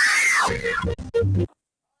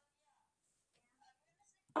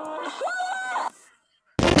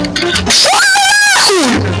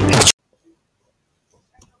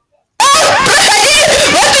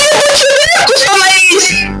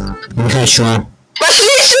 Не хочу.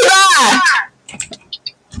 Пошли сюда!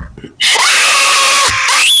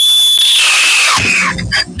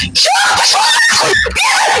 Все, пошла нахуй!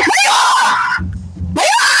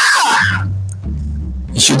 Моё!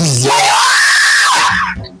 Что ты сделал?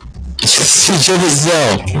 Что ты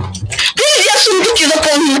сделал? Пиздец, сундуки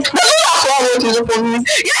заполнил! Да ну нахуй, вот и заполнил!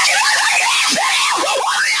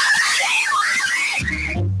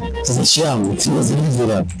 Зачем?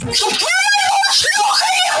 Телевизора. Чтоб твоя шлюха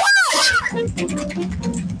ебать!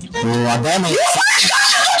 Ну, отдай мои...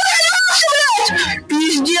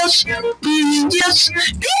 Пиздец, пиздец,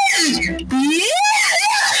 пиздец!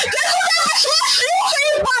 Ты куда пошла, шлюха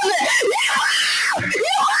ебаная?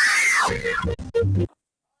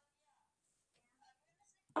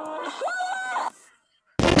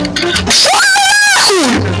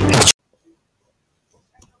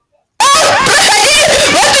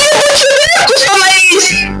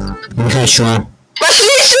 Не хочу.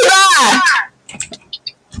 Пошли сюда!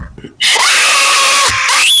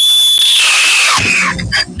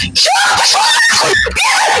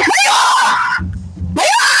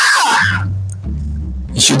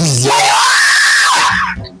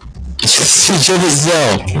 Что ты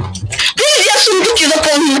сделал? Пиздец, сундуки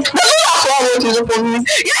заполнены. Да туда хлопоты заполнены.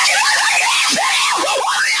 Я тебя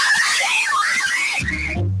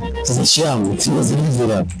Зачем? Ты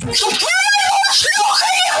телевизора. Чтоб твою шлюха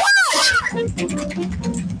ебать!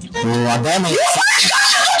 Ну, отдай мои... Ебать, как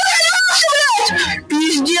ты тут оказался, блядь!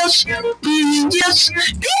 Пиздец, пиздец,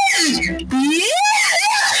 пиздец, пиздец!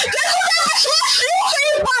 Ты куда пошла, шлюха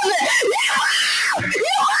ебаная?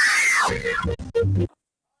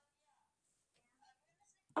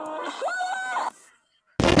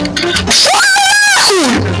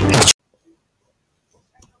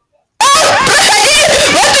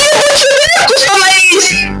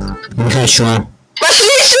 Не хочу.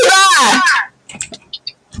 Пошли сюда!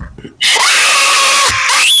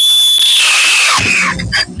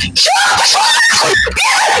 Всё, пошла нахуй!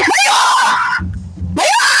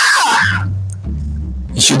 Моё!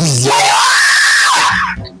 Что ты сделал?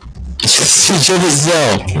 Что ты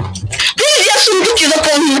сделал? Пиздец, сундуки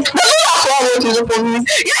заполнены. Да туда хлопоты заполнены.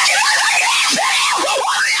 Я тебя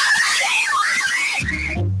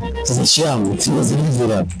Зачем?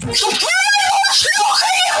 Телевизора. Чтоб твою шлюха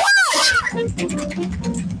ебать!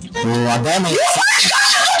 Ну, отдай мои... Ебать, как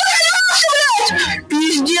ты тут оказался, блядь!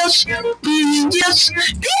 Пиздец, пиздец,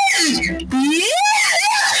 пиздец, пиздец!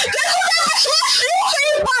 Ты куда пошла, шлюха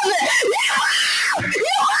ебаная?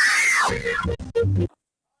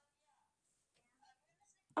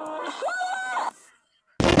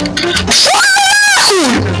 Что нахуй?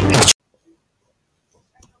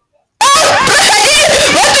 Проходи!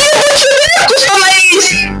 Вот ты ебучую дырку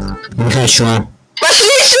становись! Не хочу.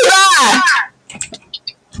 Пошли сюда!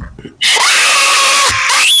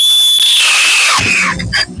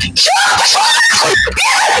 Всё, пошла нахуй!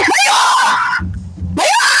 Моё!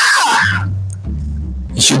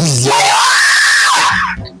 Что ты сделал?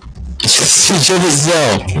 Что ты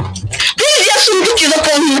сделал? Пиздец, сундуки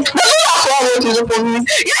заполнены. Да туда хлопоты заполнены.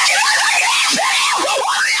 Я тебя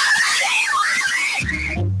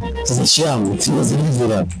Зачем?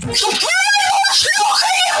 Телевизора. Чтоб твою шлюха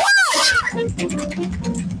ебать!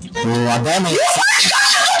 Ну, отдай мои... Ебать, как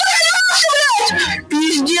ты тут оказался, блядь!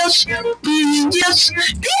 Пиздец, пиздец,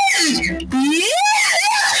 пиздец, пиздец!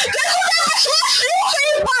 Ты куда пошла, шлюха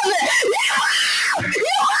ебаная?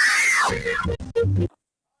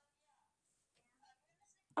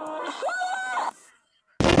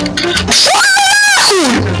 Что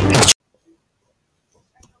нахуй?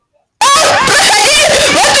 Проходи!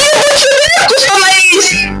 Вот ты ебучую дырку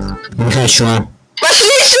становись! Не хочу.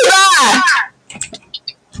 Пошли сюда!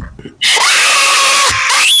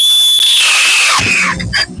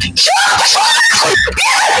 Всё, пошла нахуй!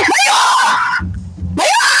 Моё!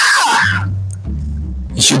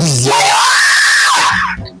 Что ты сделал?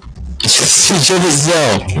 Что ты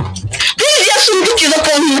сделал? Пиздец, сундуки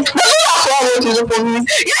заполнены. Да туда хлопоты заполнены.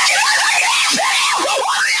 Я тебя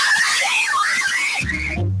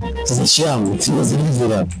Зачем?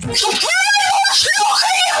 Телевизора. Чтоб твою шлюха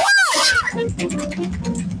ебать!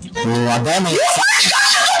 Ну, отдай мои... Ебать, как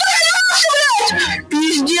ты тут оказался, блядь!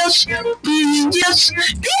 Пиздец, пиздец,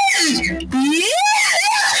 пиздец, пиздец!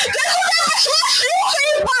 Ты куда пошла, шлюха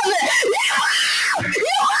ебаная?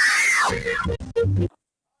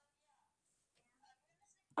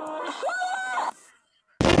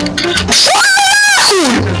 Что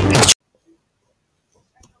нахуй?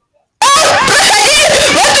 Проходи!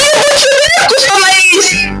 Вот ты ебучую дырку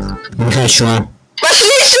становись! Не хочу.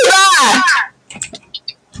 Пошли сюда!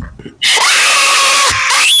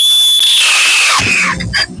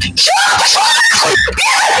 Всё, пошла нахуй!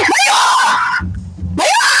 Моё!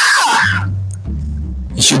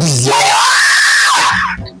 Что ты сделал?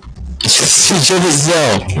 Что ты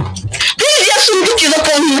сделал? Пиздец, сундуки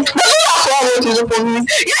заполнены. Да туда хлопоты заполнены.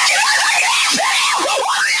 Я тебя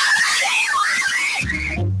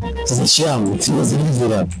Зачем?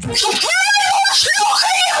 Телевизора. Чтоб твою шлюха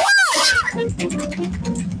ебать!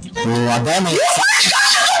 Ну, отдай мои... Ебать, как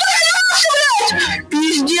ты тут оказался, блядь!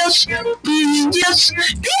 Пиздец, пиздец,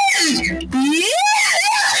 пиздец, пиздец!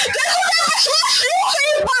 Ты куда пошла, шлюха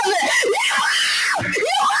ебаная?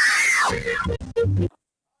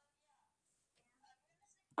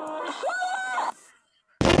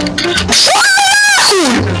 Что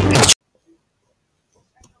нахуй?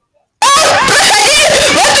 Проходи!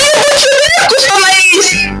 Вот ты ебучую дырку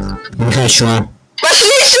становись! Не хочу.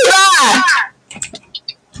 Пошли сюда!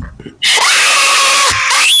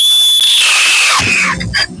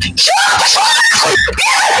 Всё, пошла нахуй!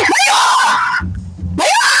 Моё!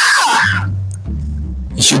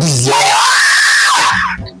 Что ты сделал?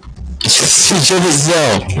 Что ты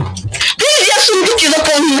сделал? Пиздец, сундуки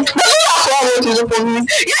заполнены. Да туда хлопоты заполнены.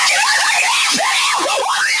 Я тебя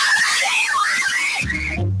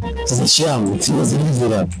Ты зачем? Ты его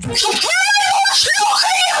телевизора. Чтоб твою шлюха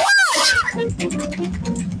ебать!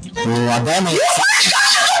 Ну, отдай мои...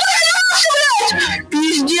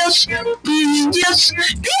 Пиздец, пиздец, пиздец,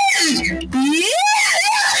 пиздец!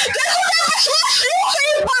 Ты куда пошла, шлюха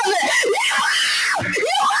ебаная?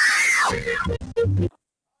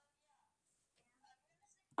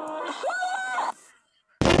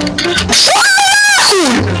 Что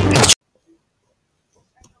нахуй?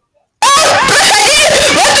 Проходи!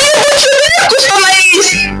 Вот ты ебучую дырку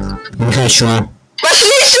становись! Не хочу.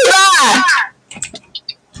 Пошли сюда!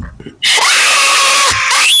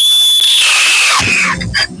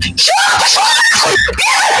 Чё? Пошла нахуй!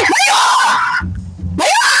 Моё!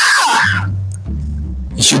 Моё!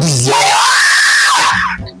 И что ты сделал?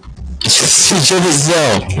 Что ты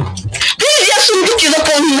сделал? Пиздец, сундуки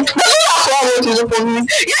запомни! Да ну нахуй, а вот и запомни! Я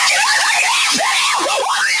тебя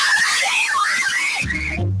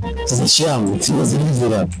Ты зачем? Ты его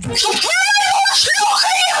телевизора. Чтоб твою шлюха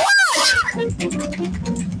ебать!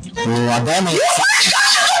 Ну, отдай мои...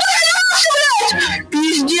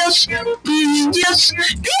 Пиздец, пиздец, пиздец,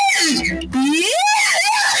 пиздец!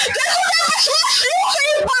 Ты куда пошла, шлюха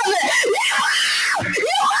ебаная?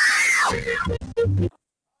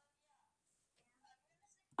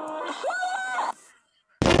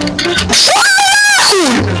 Что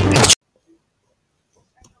нахуй?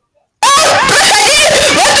 Проходи!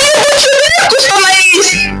 Вот ты ебучую дырку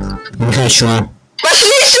становись! Не хочу.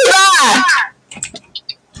 Пошли сюда!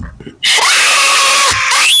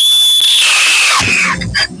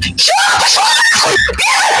 Чё? Пошла нахуй!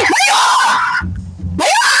 Моё!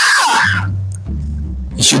 Моё!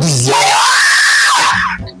 И что ты сделал?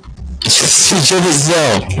 Что ты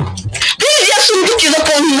сделал? Пиздец, сундуки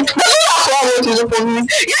запомни! Да ну нахуй, а вот и запомни!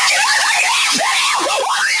 Я тебя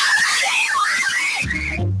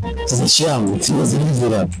Ты зачем? Ты его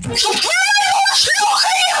телевизора. Чтоб твою шлюха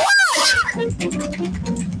ебать!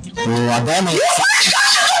 Ну, отдай мои...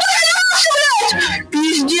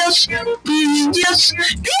 Пиздец, пиздец,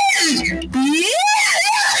 пиздец, пиздец!